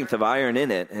strength of iron in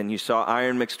it, and you saw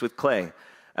iron mixed with clay.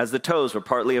 As the toes were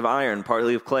partly of iron,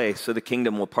 partly of clay, so the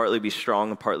kingdom will partly be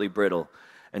strong and partly brittle.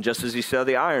 And just as you saw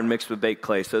the iron mixed with baked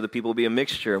clay, so the people will be a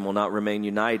mixture and will not remain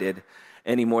united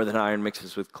any more than iron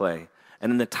mixes with clay.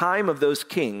 And in the time of those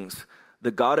kings, the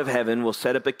God of heaven will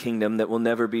set up a kingdom that will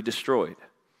never be destroyed,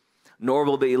 nor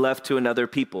will be left to another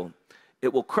people.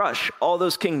 It will crush all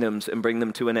those kingdoms and bring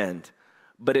them to an end,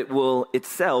 but it will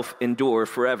itself endure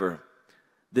forever.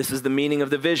 This is the meaning of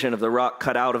the vision of the rock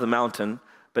cut out of the mountain,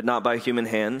 but not by human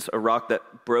hands, a rock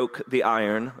that broke the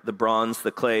iron, the bronze,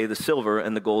 the clay, the silver,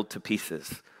 and the gold to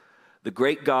pieces. The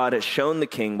great God has shown the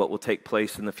king what will take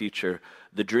place in the future.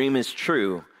 The dream is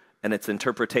true, and its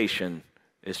interpretation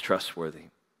is trustworthy.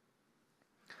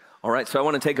 All right, so I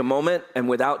want to take a moment, and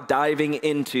without diving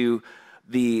into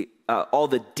all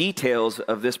the details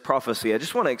of this prophecy, I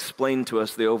just want to explain to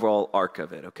us the overall arc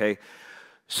of it, okay?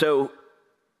 So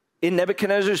in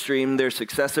Nebuchadnezzar's dream, there's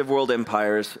successive world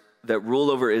empires that rule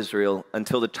over Israel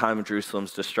until the time of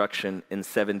Jerusalem's destruction in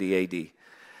 70 AD.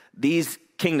 These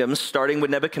kingdoms, starting with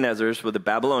Nebuchadnezzar's, were the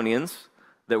Babylonians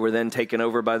that were then taken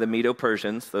over by the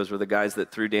Medo-Persians. Those were the guys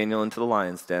that threw Daniel into the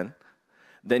lion's den.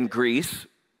 Then Greece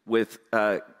with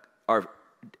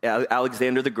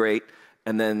Alexander the Great,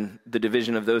 and then the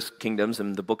division of those kingdoms,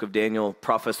 and the book of Daniel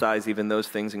prophesies even those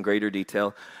things in greater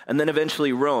detail. And then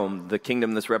eventually Rome, the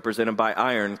kingdom that's represented by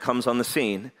iron, comes on the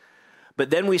scene. But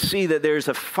then we see that there's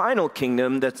a final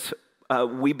kingdom that's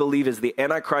we believe is the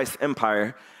Antichrist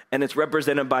empire, and it's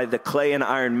represented by the clay and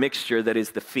iron mixture that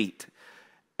is the feet.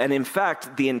 And in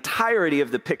fact, the entirety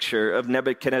of the picture of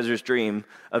Nebuchadnezzar's dream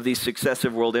of these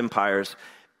successive world empires,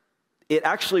 it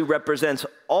actually represents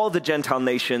all the Gentile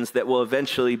nations that will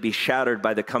eventually be shattered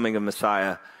by the coming of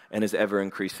Messiah and his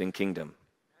ever-increasing kingdom.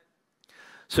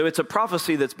 So it's a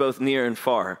prophecy that's both near and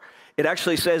far. It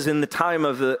actually says in the time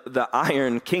of the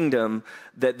Iron Kingdom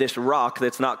that this rock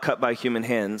that's not cut by human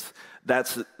hands,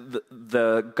 that's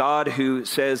the God who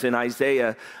says in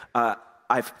Isaiah,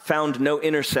 I've found no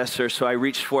intercessor, so I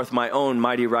reached forth my own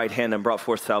mighty right hand and brought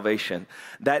forth salvation.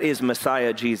 That is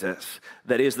Messiah Jesus.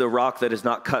 That is the rock that is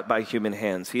not cut by human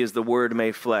hands. He is the Word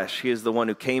made flesh. He is the one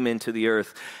who came into the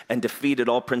earth and defeated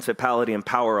all principality and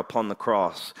power upon the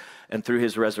cross and through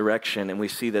his resurrection. And we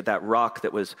see that rock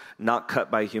that was not cut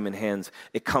by human hands,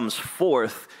 it comes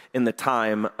forth in the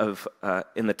time of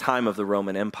the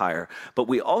Roman Empire. But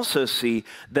we also see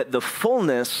that the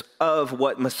fullness of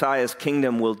what Messiah's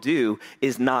kingdom will do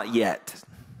is not yet.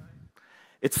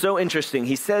 It's so interesting.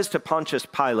 He says to Pontius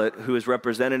Pilate, who is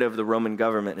representative of the Roman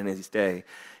government in his day,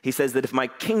 he says that if my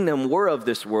kingdom were of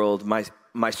this world,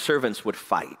 my servants would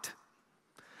fight.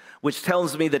 Which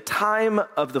tells me the time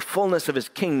of the fullness of his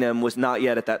kingdom was not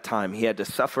yet at that time. He had to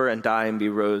suffer and die and be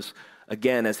rose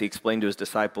again, as he explained to his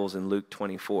disciples in Luke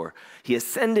 24. He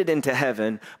ascended into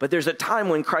heaven, but there's a time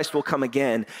when Christ will come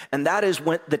again, and that is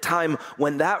the time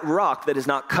when that rock that is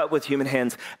not cut with human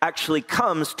hands actually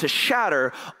comes to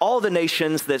shatter all the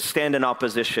nations that stand in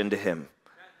opposition to him.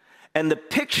 And the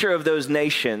picture of those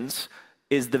nations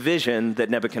is the vision that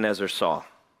Nebuchadnezzar saw.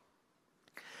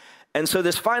 And so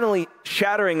this finally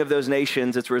shattering of those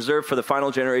nations, it's reserved for the final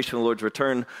generation of the Lord's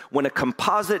return, when a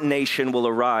composite nation will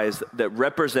arise that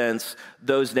represents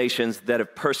those nations that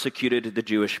have persecuted the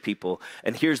Jewish people.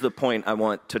 And here's the point I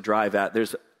want to drive at.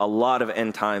 There's a lot of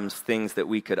end times things that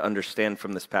we could understand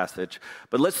from this passage.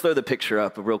 But let's throw the picture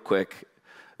up real quick.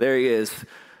 There he is.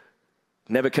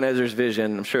 Nebuchadnezzar's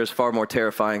vision, I'm sure, is far more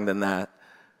terrifying than that.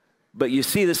 But you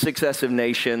see the successive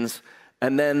nations,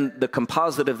 and then the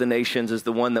composite of the nations is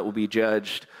the one that will be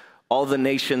judged. All the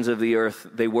nations of the earth,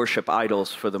 they worship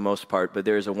idols for the most part, but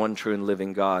there is a one true and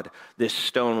living God. This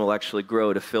stone will actually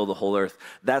grow to fill the whole earth.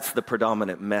 That's the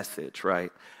predominant message,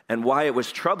 right? And why it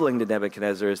was troubling to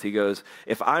Nebuchadnezzar is he goes,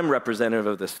 if I'm representative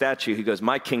of the statue, he goes,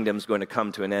 my kingdom's going to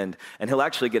come to an end. And he'll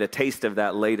actually get a taste of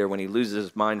that later when he loses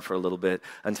his mind for a little bit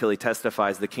until he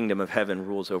testifies the kingdom of heaven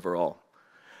rules over all.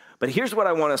 But here's what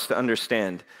I want us to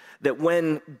understand, that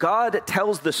when God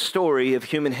tells the story of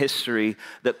human history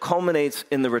that culminates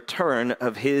in the return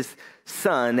of his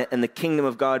son and the kingdom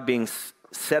of God being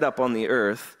set up on the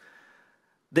earth,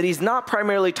 that he's not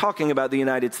primarily talking about the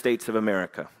United States of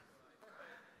America.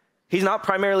 He's not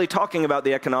primarily talking about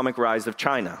the economic rise of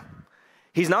China.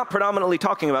 He's not predominantly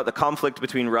talking about the conflict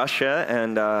between Russia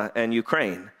and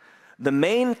Ukraine. The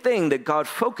main thing that God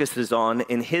focuses on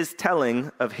in his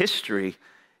telling of history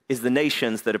is the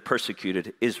nations that have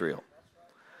persecuted Israel.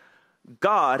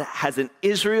 God has an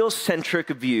Israel-centric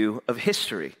view of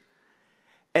history.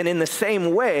 And in the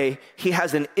same way, he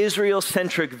has an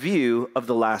Israel-centric view of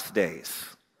the last days.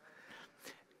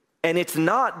 And it's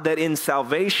not that in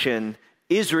salvation,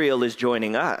 Israel is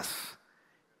joining us.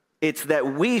 It's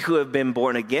that we who have been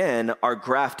born again are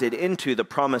grafted into the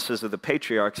promises of the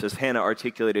patriarchs, as Hannah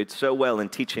articulated so well in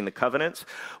teaching the covenants.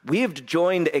 We have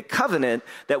joined a covenant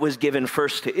that was given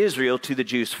first to Israel, to the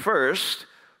Jews first,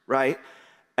 right?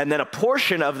 And then a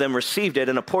portion of them received it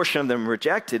and a portion of them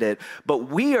rejected it. But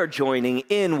we are joining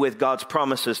in with God's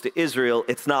promises to Israel.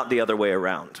 It's not the other way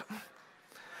around.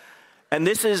 And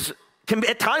this can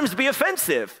at times be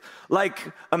offensive. Like,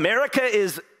 America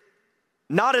is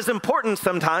not as important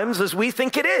sometimes as we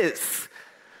think it is.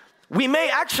 We may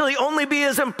actually only be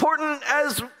as important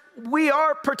as we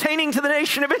are pertaining to the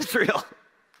nation of Israel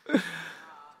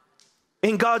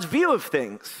in God's view of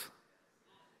things.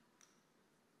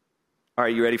 All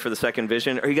right, you ready for the second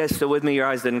vision? Are you guys still with me? Your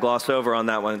eyes didn't gloss over on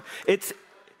that one.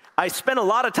 I spent a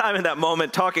lot of time in that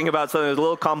moment talking about something that was a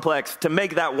little complex to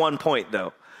make that one point,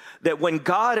 though, that when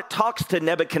God talks to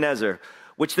Nebuchadnezzar,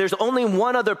 which there's only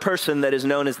one other person that is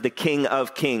known as the King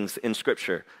of Kings in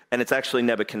Scripture, and it's actually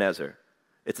Nebuchadnezzar.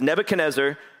 It's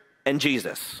Nebuchadnezzar and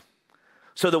Jesus.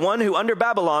 So the one who under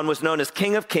Babylon was known as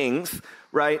King of Kings,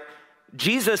 right?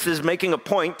 Jesus is making a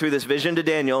point through this vision to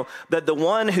Daniel that the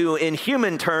one who in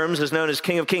human terms is known as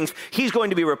King of Kings, he's going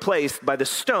to be replaced by the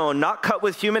stone not cut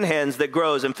with human hands that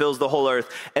grows and fills the whole earth.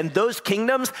 And those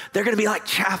kingdoms, they're going to be like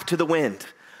chaff to the wind.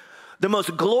 The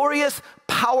most glorious,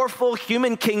 powerful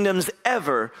human kingdoms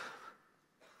ever.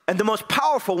 And the most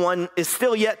powerful one is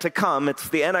still yet to come. It's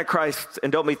the Antichrist,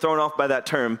 and don't be thrown off by that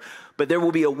term. But there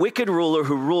will be a wicked ruler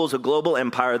who rules a global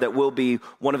empire that will be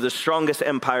one of the strongest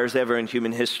empires ever in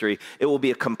human history. It will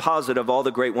be a composite of all the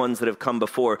great ones that have come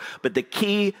before. But the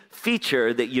key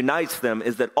feature that unites them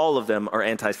is that all of them are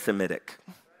anti-Semitic.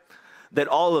 That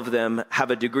all of them have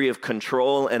a degree of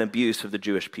control and abuse of the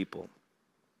Jewish people.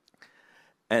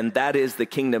 And that is the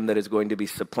kingdom that is going to be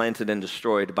supplanted and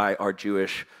destroyed by our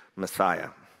Jewish Messiah.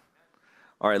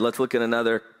 All right, let's look at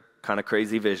another kind of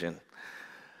crazy vision.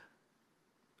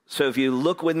 So if you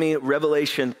look with me at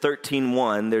Revelation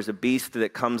 13:1, there's a beast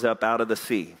that comes up out of the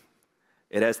sea.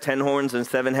 It has 10 horns and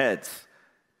 7 heads,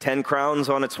 10 crowns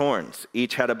on its horns.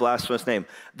 Each had a blasphemous name.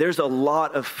 There's a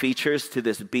lot of features to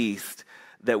this beast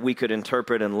that we could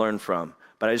interpret and learn from.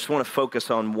 But I just want to focus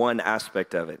on one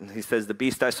aspect of it. And he says, the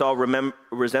beast I saw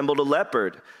resembled a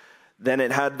leopard. Then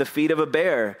it had the feet of a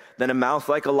bear, then a mouth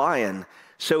like a lion.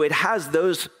 So it has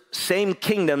those same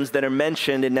kingdoms that are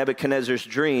mentioned in Nebuchadnezzar's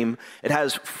dream. It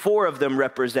has 4 of them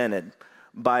represented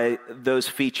by those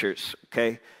features,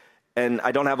 okay? And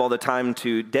I don't have all the time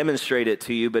to demonstrate it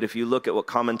to you, but if you look at what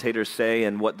commentators say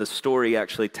and what the story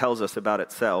actually tells us about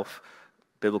itself,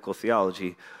 biblical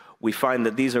theology, we find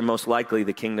that these are most likely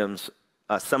the kingdoms,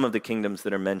 some of the kingdoms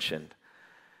that are mentioned.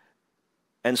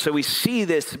 And so we see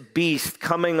this beast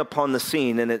coming upon the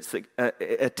scene, and it's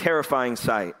a terrifying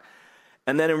sight.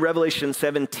 And then in Revelation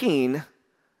 17,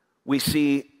 we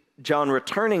see John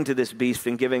returning to this beast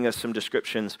and giving us some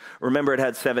descriptions. Remember, it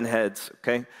had 7 heads,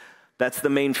 okay? That's the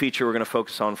main feature we're going to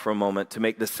focus on for a moment to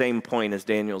make the same point as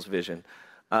Daniel's vision.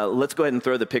 Let's go ahead and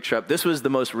throw the picture up. This was the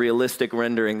most realistic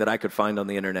rendering that I could find on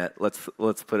the internet. Let's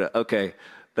put it. Okay,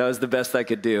 that was the best I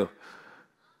could do.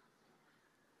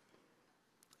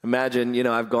 Imagine,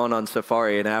 I've gone on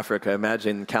safari in Africa.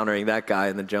 Imagine encountering that guy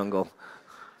in the jungle.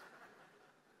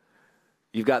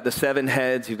 You've got the 7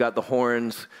 heads, you've got the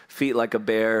horns, feet like a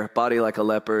bear, body like a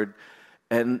leopard.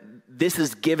 And this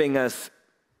is giving us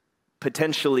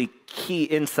potentially key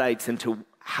insights into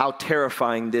how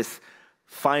terrifying this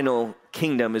final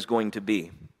kingdom is going to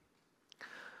be.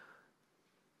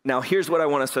 Now, here's what I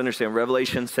want us to understand.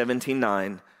 Revelation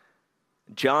 17:9.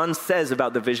 John says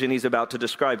about the vision he's about to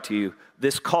describe to you,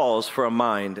 this calls for a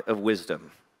mind of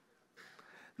wisdom.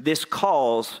 This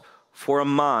calls for a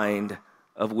mind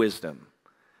of wisdom.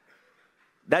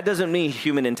 That doesn't mean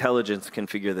human intelligence can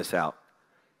figure this out.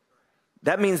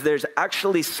 That means there's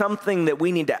actually something that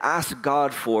we need to ask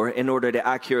God for in order to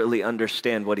accurately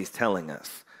understand what he's telling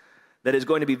us. That is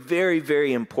going to be very,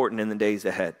 very important in the days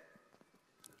ahead.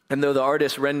 And though the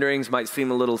artist's renderings might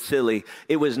seem a little silly,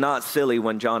 it was not silly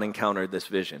when John encountered this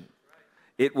vision.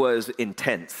 It was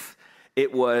intense.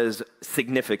 It was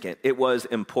significant. It was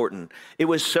important. It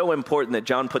was so important that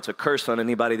John puts a curse on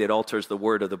anybody that alters the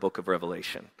word of the book of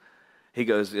Revelation. He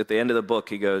goes, at the end of the book,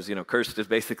 he goes, cursed is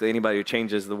basically anybody who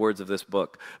changes the words of this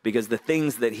book, because the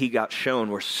things that he got shown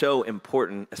were so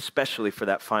important, especially for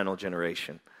that final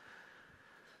generation.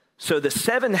 So the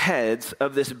 7 heads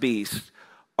of this beast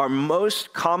are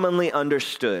most commonly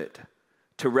understood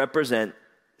to represent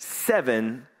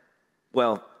 6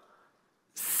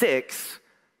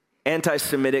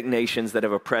 anti-Semitic nations that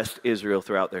have oppressed Israel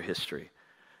throughout their history.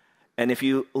 And if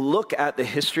you look at the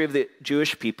history of the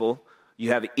Jewish people, you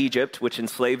have Egypt, which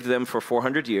enslaved them for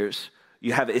 400 years.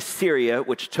 You have Assyria,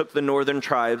 which took the northern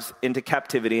tribes into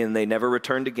captivity and they never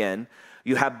returned again.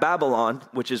 You have Babylon,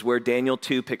 which is where Daniel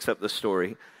 2 picks up the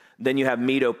story. Then you have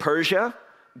Medo-Persia,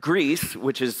 Greece,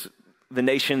 which is the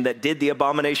nation that did the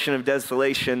abomination of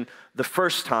desolation the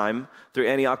first time through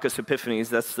Antiochus Epiphanes.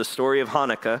 That's the story of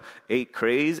Hanukkah, 8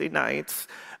 crazy nights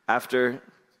after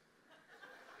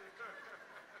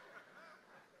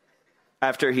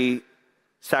he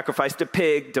sacrificed a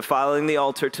pig, defiling the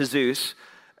altar to Zeus,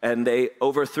 and they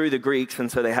overthrew the Greeks,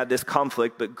 and so they had this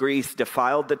conflict, but Greece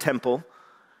defiled the temple.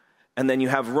 And then you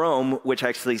have Rome, which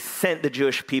actually sent the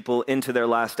Jewish people into their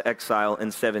last exile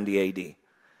in 70 AD.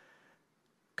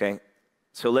 Okay,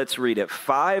 so let's read it.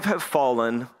 5 have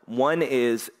fallen, 1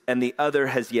 is, and the other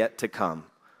has yet to come.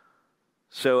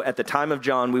 So at the time of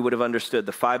John, we would have understood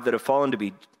the 5 that have fallen to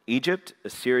be Egypt,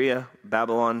 Assyria,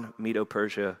 Babylon,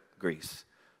 Medo-Persia, Greece.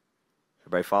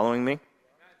 Everybody following me?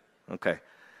 Okay.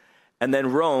 And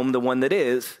then Rome, the one that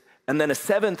is, and then a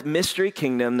 7th mystery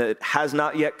kingdom that has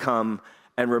not yet come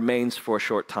and remains for a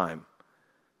short time.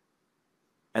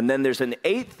 And then there's an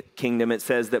 8th kingdom, it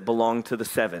says, that belonged to the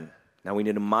 7. Now we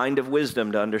need a mind of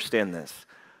wisdom to understand this.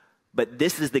 But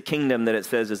this is the kingdom that it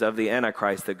says is of the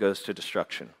Antichrist that goes to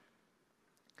destruction.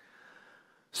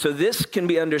 So this can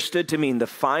be understood to mean the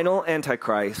final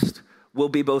Antichrist will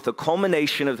be both a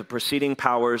culmination of the preceding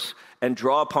powers and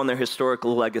draw upon their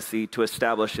historical legacy to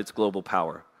establish its global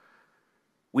power.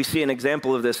 We see an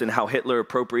example of this in how Hitler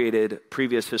appropriated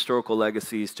previous historical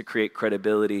legacies to create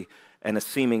credibility and a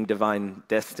seeming divine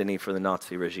destiny for the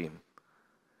Nazi regime.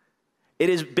 It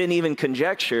has been even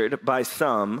conjectured by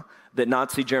some that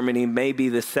Nazi Germany may be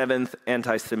the 7th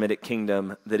anti-Semitic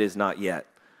kingdom that is not yet.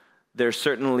 There's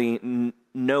certainly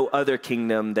no other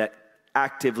kingdom that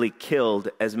actively killed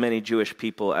as many Jewish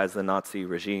people as the Nazi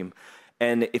regime.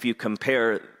 And if you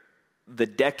compare the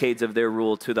decades of their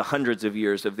rule to the hundreds of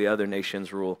years of the other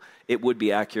nations' rule, it would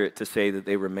be accurate to say that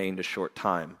they remained a short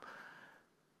time.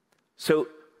 So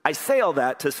I say all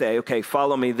that to say, okay,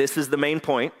 follow me. This is the main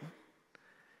point.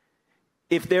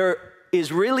 If there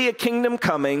is really a kingdom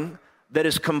coming that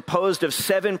is composed of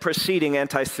 7 preceding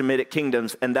anti-Semitic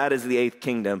kingdoms, and that is the 8th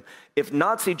kingdom. If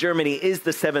Nazi Germany is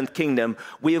the 7th kingdom,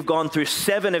 we have gone through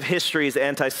 7 of history's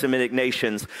anti-Semitic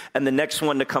nations, and the next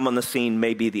one to come on the scene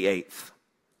may be the 8th.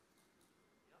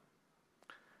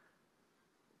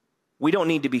 We don't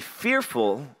need to be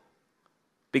fearful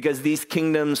because these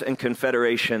kingdoms and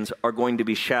confederations are going to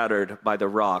be shattered by the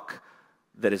rock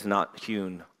that is not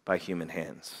hewn by human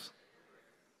hands.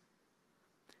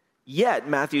 Yet,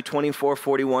 Matthew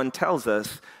 24:41 tells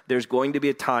us there's going to be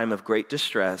a time of great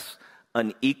distress,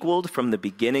 unequaled from the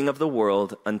beginning of the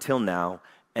world until now,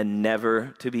 and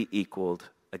never to be equaled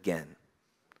again.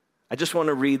 I just want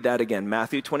to read that again.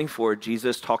 Matthew 24,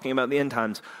 Jesus talking about the end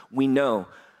times. We know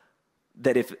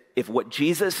that if what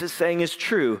Jesus is saying is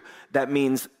true, that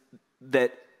means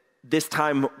that this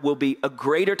time will be a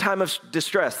greater time of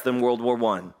distress than World War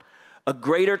I, a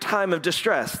greater time of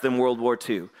distress than World War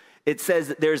II. It says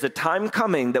that there's a time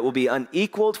coming that will be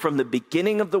unequaled from the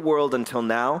beginning of the world until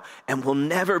now and will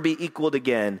never be equaled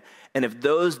again. And if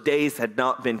those days had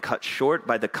not been cut short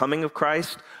by the coming of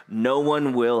Christ, no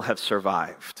one will have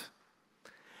survived.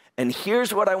 And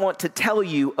here's what I want to tell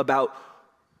you about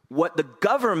what the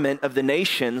government of the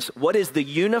nations, what is the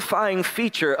unifying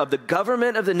feature of the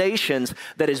government of the nations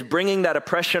that is bringing that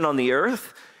oppression on the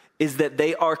earth, is that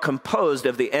they are composed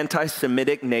of the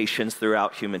anti-Semitic nations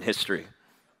throughout human history.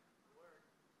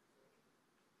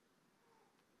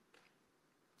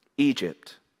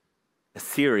 Egypt,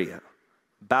 Assyria,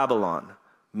 Babylon,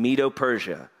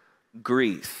 Medo-Persia,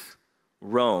 Greece,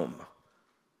 Rome,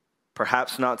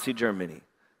 perhaps Nazi Germany,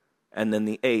 and then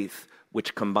the eighth,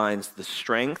 which combines the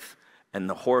strength and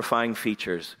the horrifying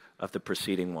features of the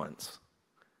preceding ones.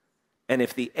 And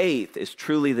if the eighth is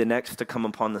truly the next to come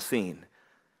upon the scene,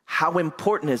 how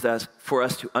important is it for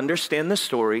us to understand the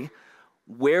story,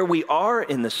 where we are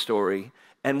in the story,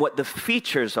 and what the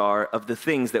features are of the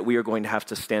things that we are going to have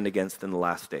to stand against in the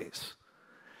last days.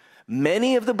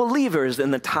 Many of the believers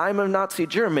in the time of Nazi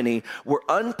Germany were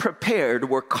unprepared,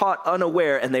 were caught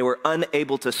unaware, and they were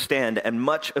unable to stand. And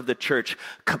much of the church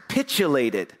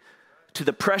capitulated to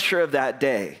the pressure of that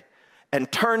day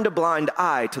and turned a blind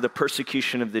eye to the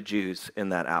persecution of the Jews in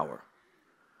that hour.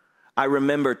 I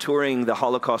remember touring the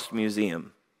Holocaust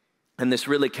Museum, and this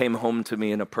really came home to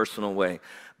me in a personal way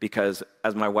because,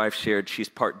 as my wife shared, she's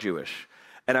part Jewish.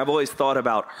 And I've always thought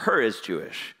about her as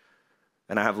Jewish.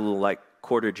 And I have a little,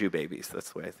 quarter Jew babies.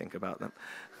 That's the way I think about them.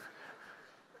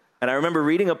 And I remember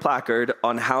reading a placard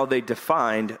on how they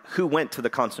defined who went to the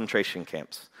concentration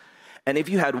camps. And if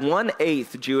you had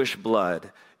 1/8 Jewish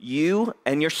blood, you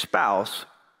and your spouse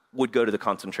would go to the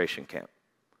concentration camp.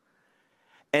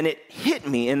 And it hit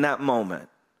me in that moment,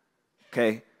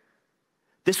 okay?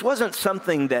 This wasn't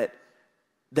something that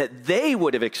they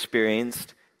would have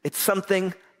experienced. It's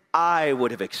something I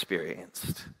would have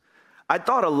experienced. I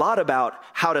thought a lot about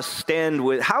how to stand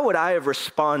with, how would I have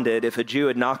responded if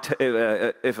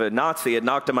if a Nazi had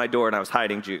knocked on my door and I was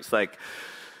hiding Jews?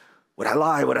 Would I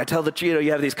lie? Would I tell the truth?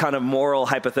 You have these kind of moral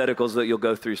hypotheticals that you'll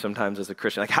go through sometimes as a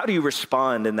Christian. How do you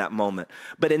respond in that moment?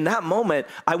 But in that moment,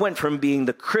 I went from being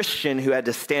the Christian who had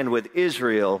to stand with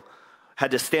Israel,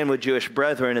 had to stand with Jewish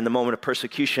brethren in the moment of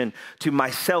persecution, to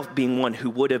myself being one who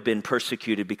would have been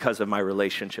persecuted because of my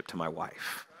relationship to my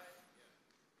wife.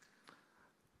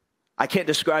 I can't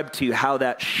describe to you how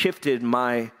that shifted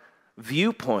my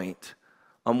viewpoint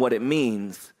on what it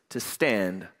means to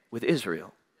stand with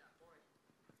Israel.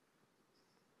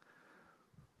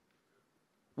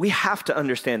 We have to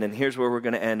understand, and here's where we're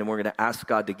going to end, and we're going to ask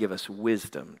God to give us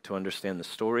wisdom to understand the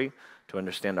story, to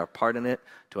understand our part in it,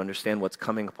 to understand what's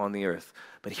coming upon the earth.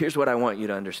 But here's what I want you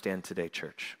to understand today,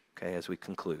 church, okay, as we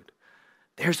conclude.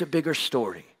 There's a bigger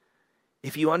story.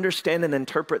 If you understand and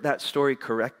interpret that story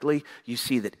correctly, you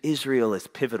see that Israel is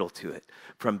pivotal to it,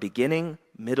 from beginning,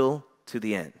 middle, to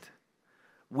the end.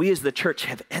 We as the church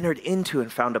have entered into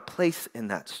and found a place in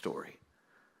that story.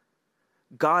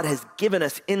 God has given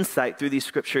us insight through these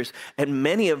scriptures, and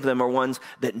many of them are ones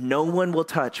that no one will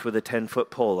touch with a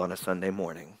 10-foot pole on a Sunday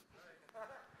morning.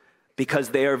 Because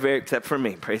they are except for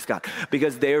me, praise God,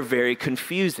 because they are very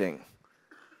confusing.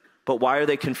 But why are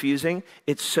they confusing?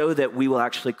 It's so that we will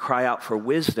actually cry out for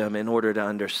wisdom in order to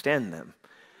understand them.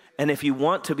 And if you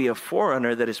want to be a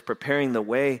forerunner that is preparing the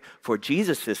way for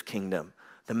Jesus' kingdom,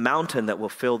 the mountain that will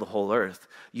fill the whole earth,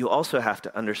 you also have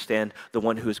to understand the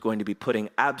one who is going to be putting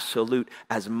absolute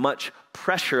as much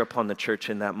pressure upon the church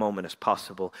in that moment as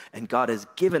possible. And God has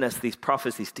given us these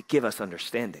prophecies to give us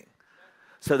understanding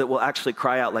so that we'll actually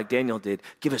cry out like Daniel did,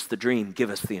 give us the dream, give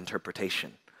us the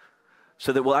interpretation.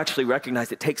 So that we'll actually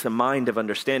recognize it takes a mind of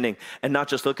understanding and not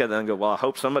just look at it and go, well, I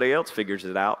hope somebody else figures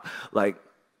it out.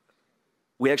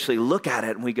 We actually look at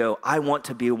it and we go, I want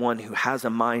to be one who has a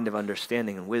mind of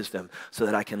understanding and wisdom so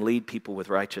that I can lead people with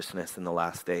righteousness in the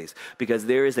last days. Because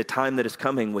there is a time that is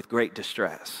coming with great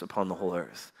distress upon the whole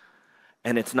earth.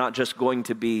 And it's not just going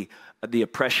to be the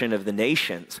oppression of the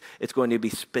nations. It's going to be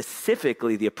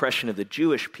specifically the oppression of the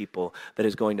Jewish people that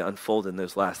is going to unfold in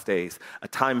those last days, a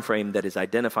time frame that is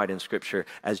identified in Scripture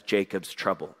as Jacob's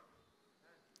trouble.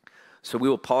 So we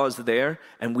will pause there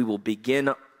and we will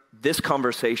begin this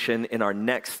conversation in our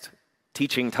next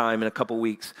teaching time in a couple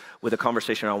weeks with a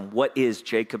conversation on what is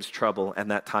Jacob's trouble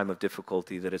and that time of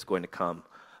difficulty that is going to come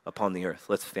upon the earth.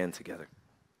 Let's stand together.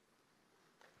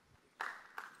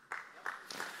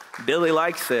 Billy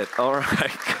likes it. All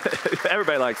right.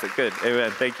 Everybody likes it. Good.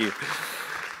 Amen. Thank you.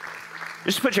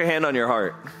 Just put your hand on your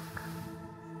heart.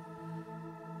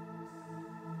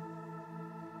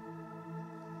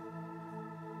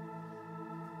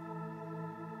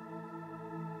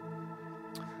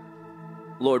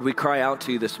 Lord, we cry out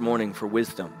to you this morning for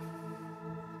wisdom.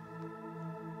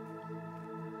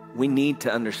 We need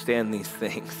to understand these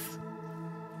things.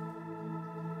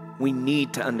 We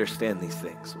need to understand these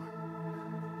things, Lord.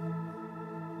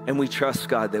 And we trust,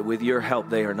 God, that with your help,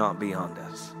 they are not beyond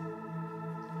us.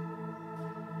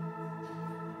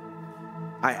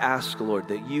 I ask, Lord,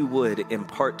 that you would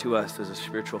impart to us as a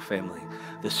spiritual family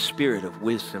the spirit of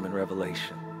wisdom and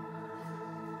revelation.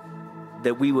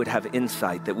 That we would have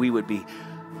insight, that we would be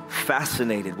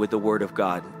fascinated with the Word of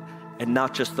God and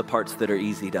not just the parts that are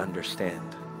easy to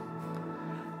understand.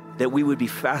 That we would be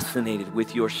fascinated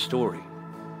with your story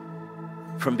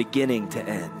from beginning to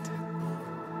end.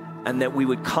 And that we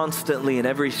would constantly in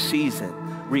every season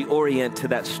reorient to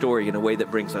that story in a way that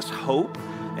brings us hope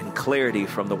and clarity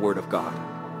from the Word of God.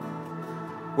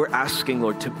 We're asking,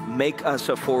 Lord, to make us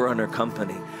a forerunner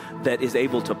company that is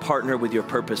able to partner with your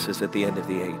purposes at the end of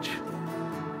the age.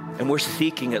 And we're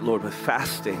seeking it, Lord, with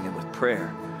fasting and with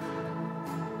prayer.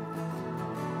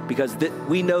 Because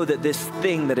we know that this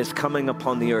thing that is coming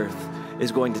upon the earth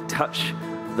is going to touch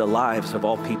the lives of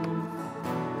all people.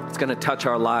 It's going to touch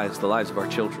our lives, the lives of our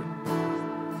children.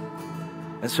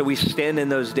 And so we stand in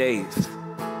those days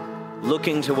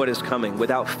looking to what is coming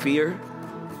without fear.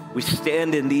 We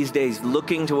stand in these days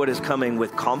looking to what is coming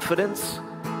with confidence,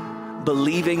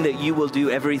 believing that you will do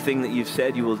everything that you've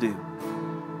said you will do.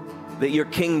 That your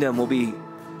kingdom will be,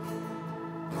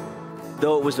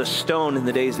 though it was a stone in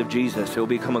the days of Jesus, it will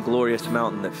become a glorious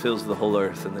mountain that fills the whole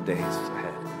earth in the days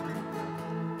ahead.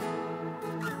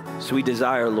 So we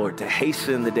desire, Lord, to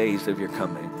hasten the days of your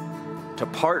coming, to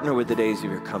partner with the days of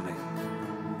your coming,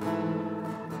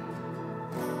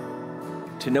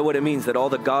 to know what it means that all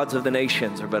the gods of the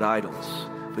nations are but idols,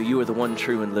 but you are the one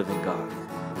true and living God.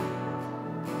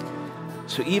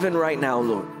 So even right now,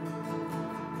 Lord,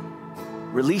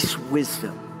 release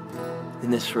wisdom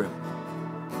in this room.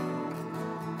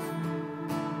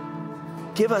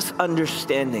 Give us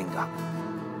understanding, God.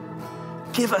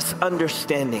 Give us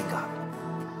understanding, God.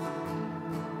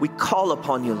 We call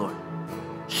upon you, Lord.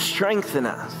 Strengthen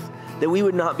us that we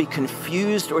would not be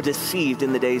confused or deceived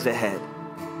in the days ahead,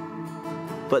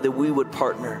 but that we would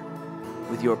partner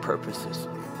with your purposes.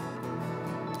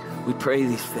 We pray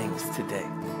these things today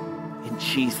in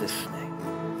Jesus'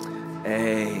 name.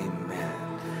 Amen.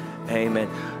 Amen.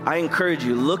 I encourage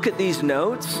you, look at these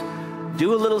notes.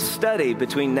 Do a little study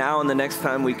between now and the next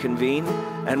time we convene.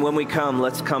 And when we come,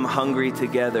 let's come hungry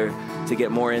together to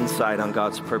get more insight on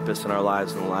God's purpose in our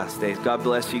lives in the last days. God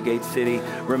bless you, Gate City.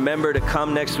 Remember to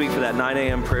come next week for that 9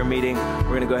 a.m. prayer meeting.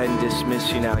 We're going to go ahead and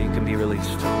dismiss you now. You can be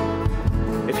released.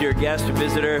 If you're a guest or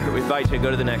visitor, we invite you to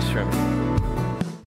go to the next room.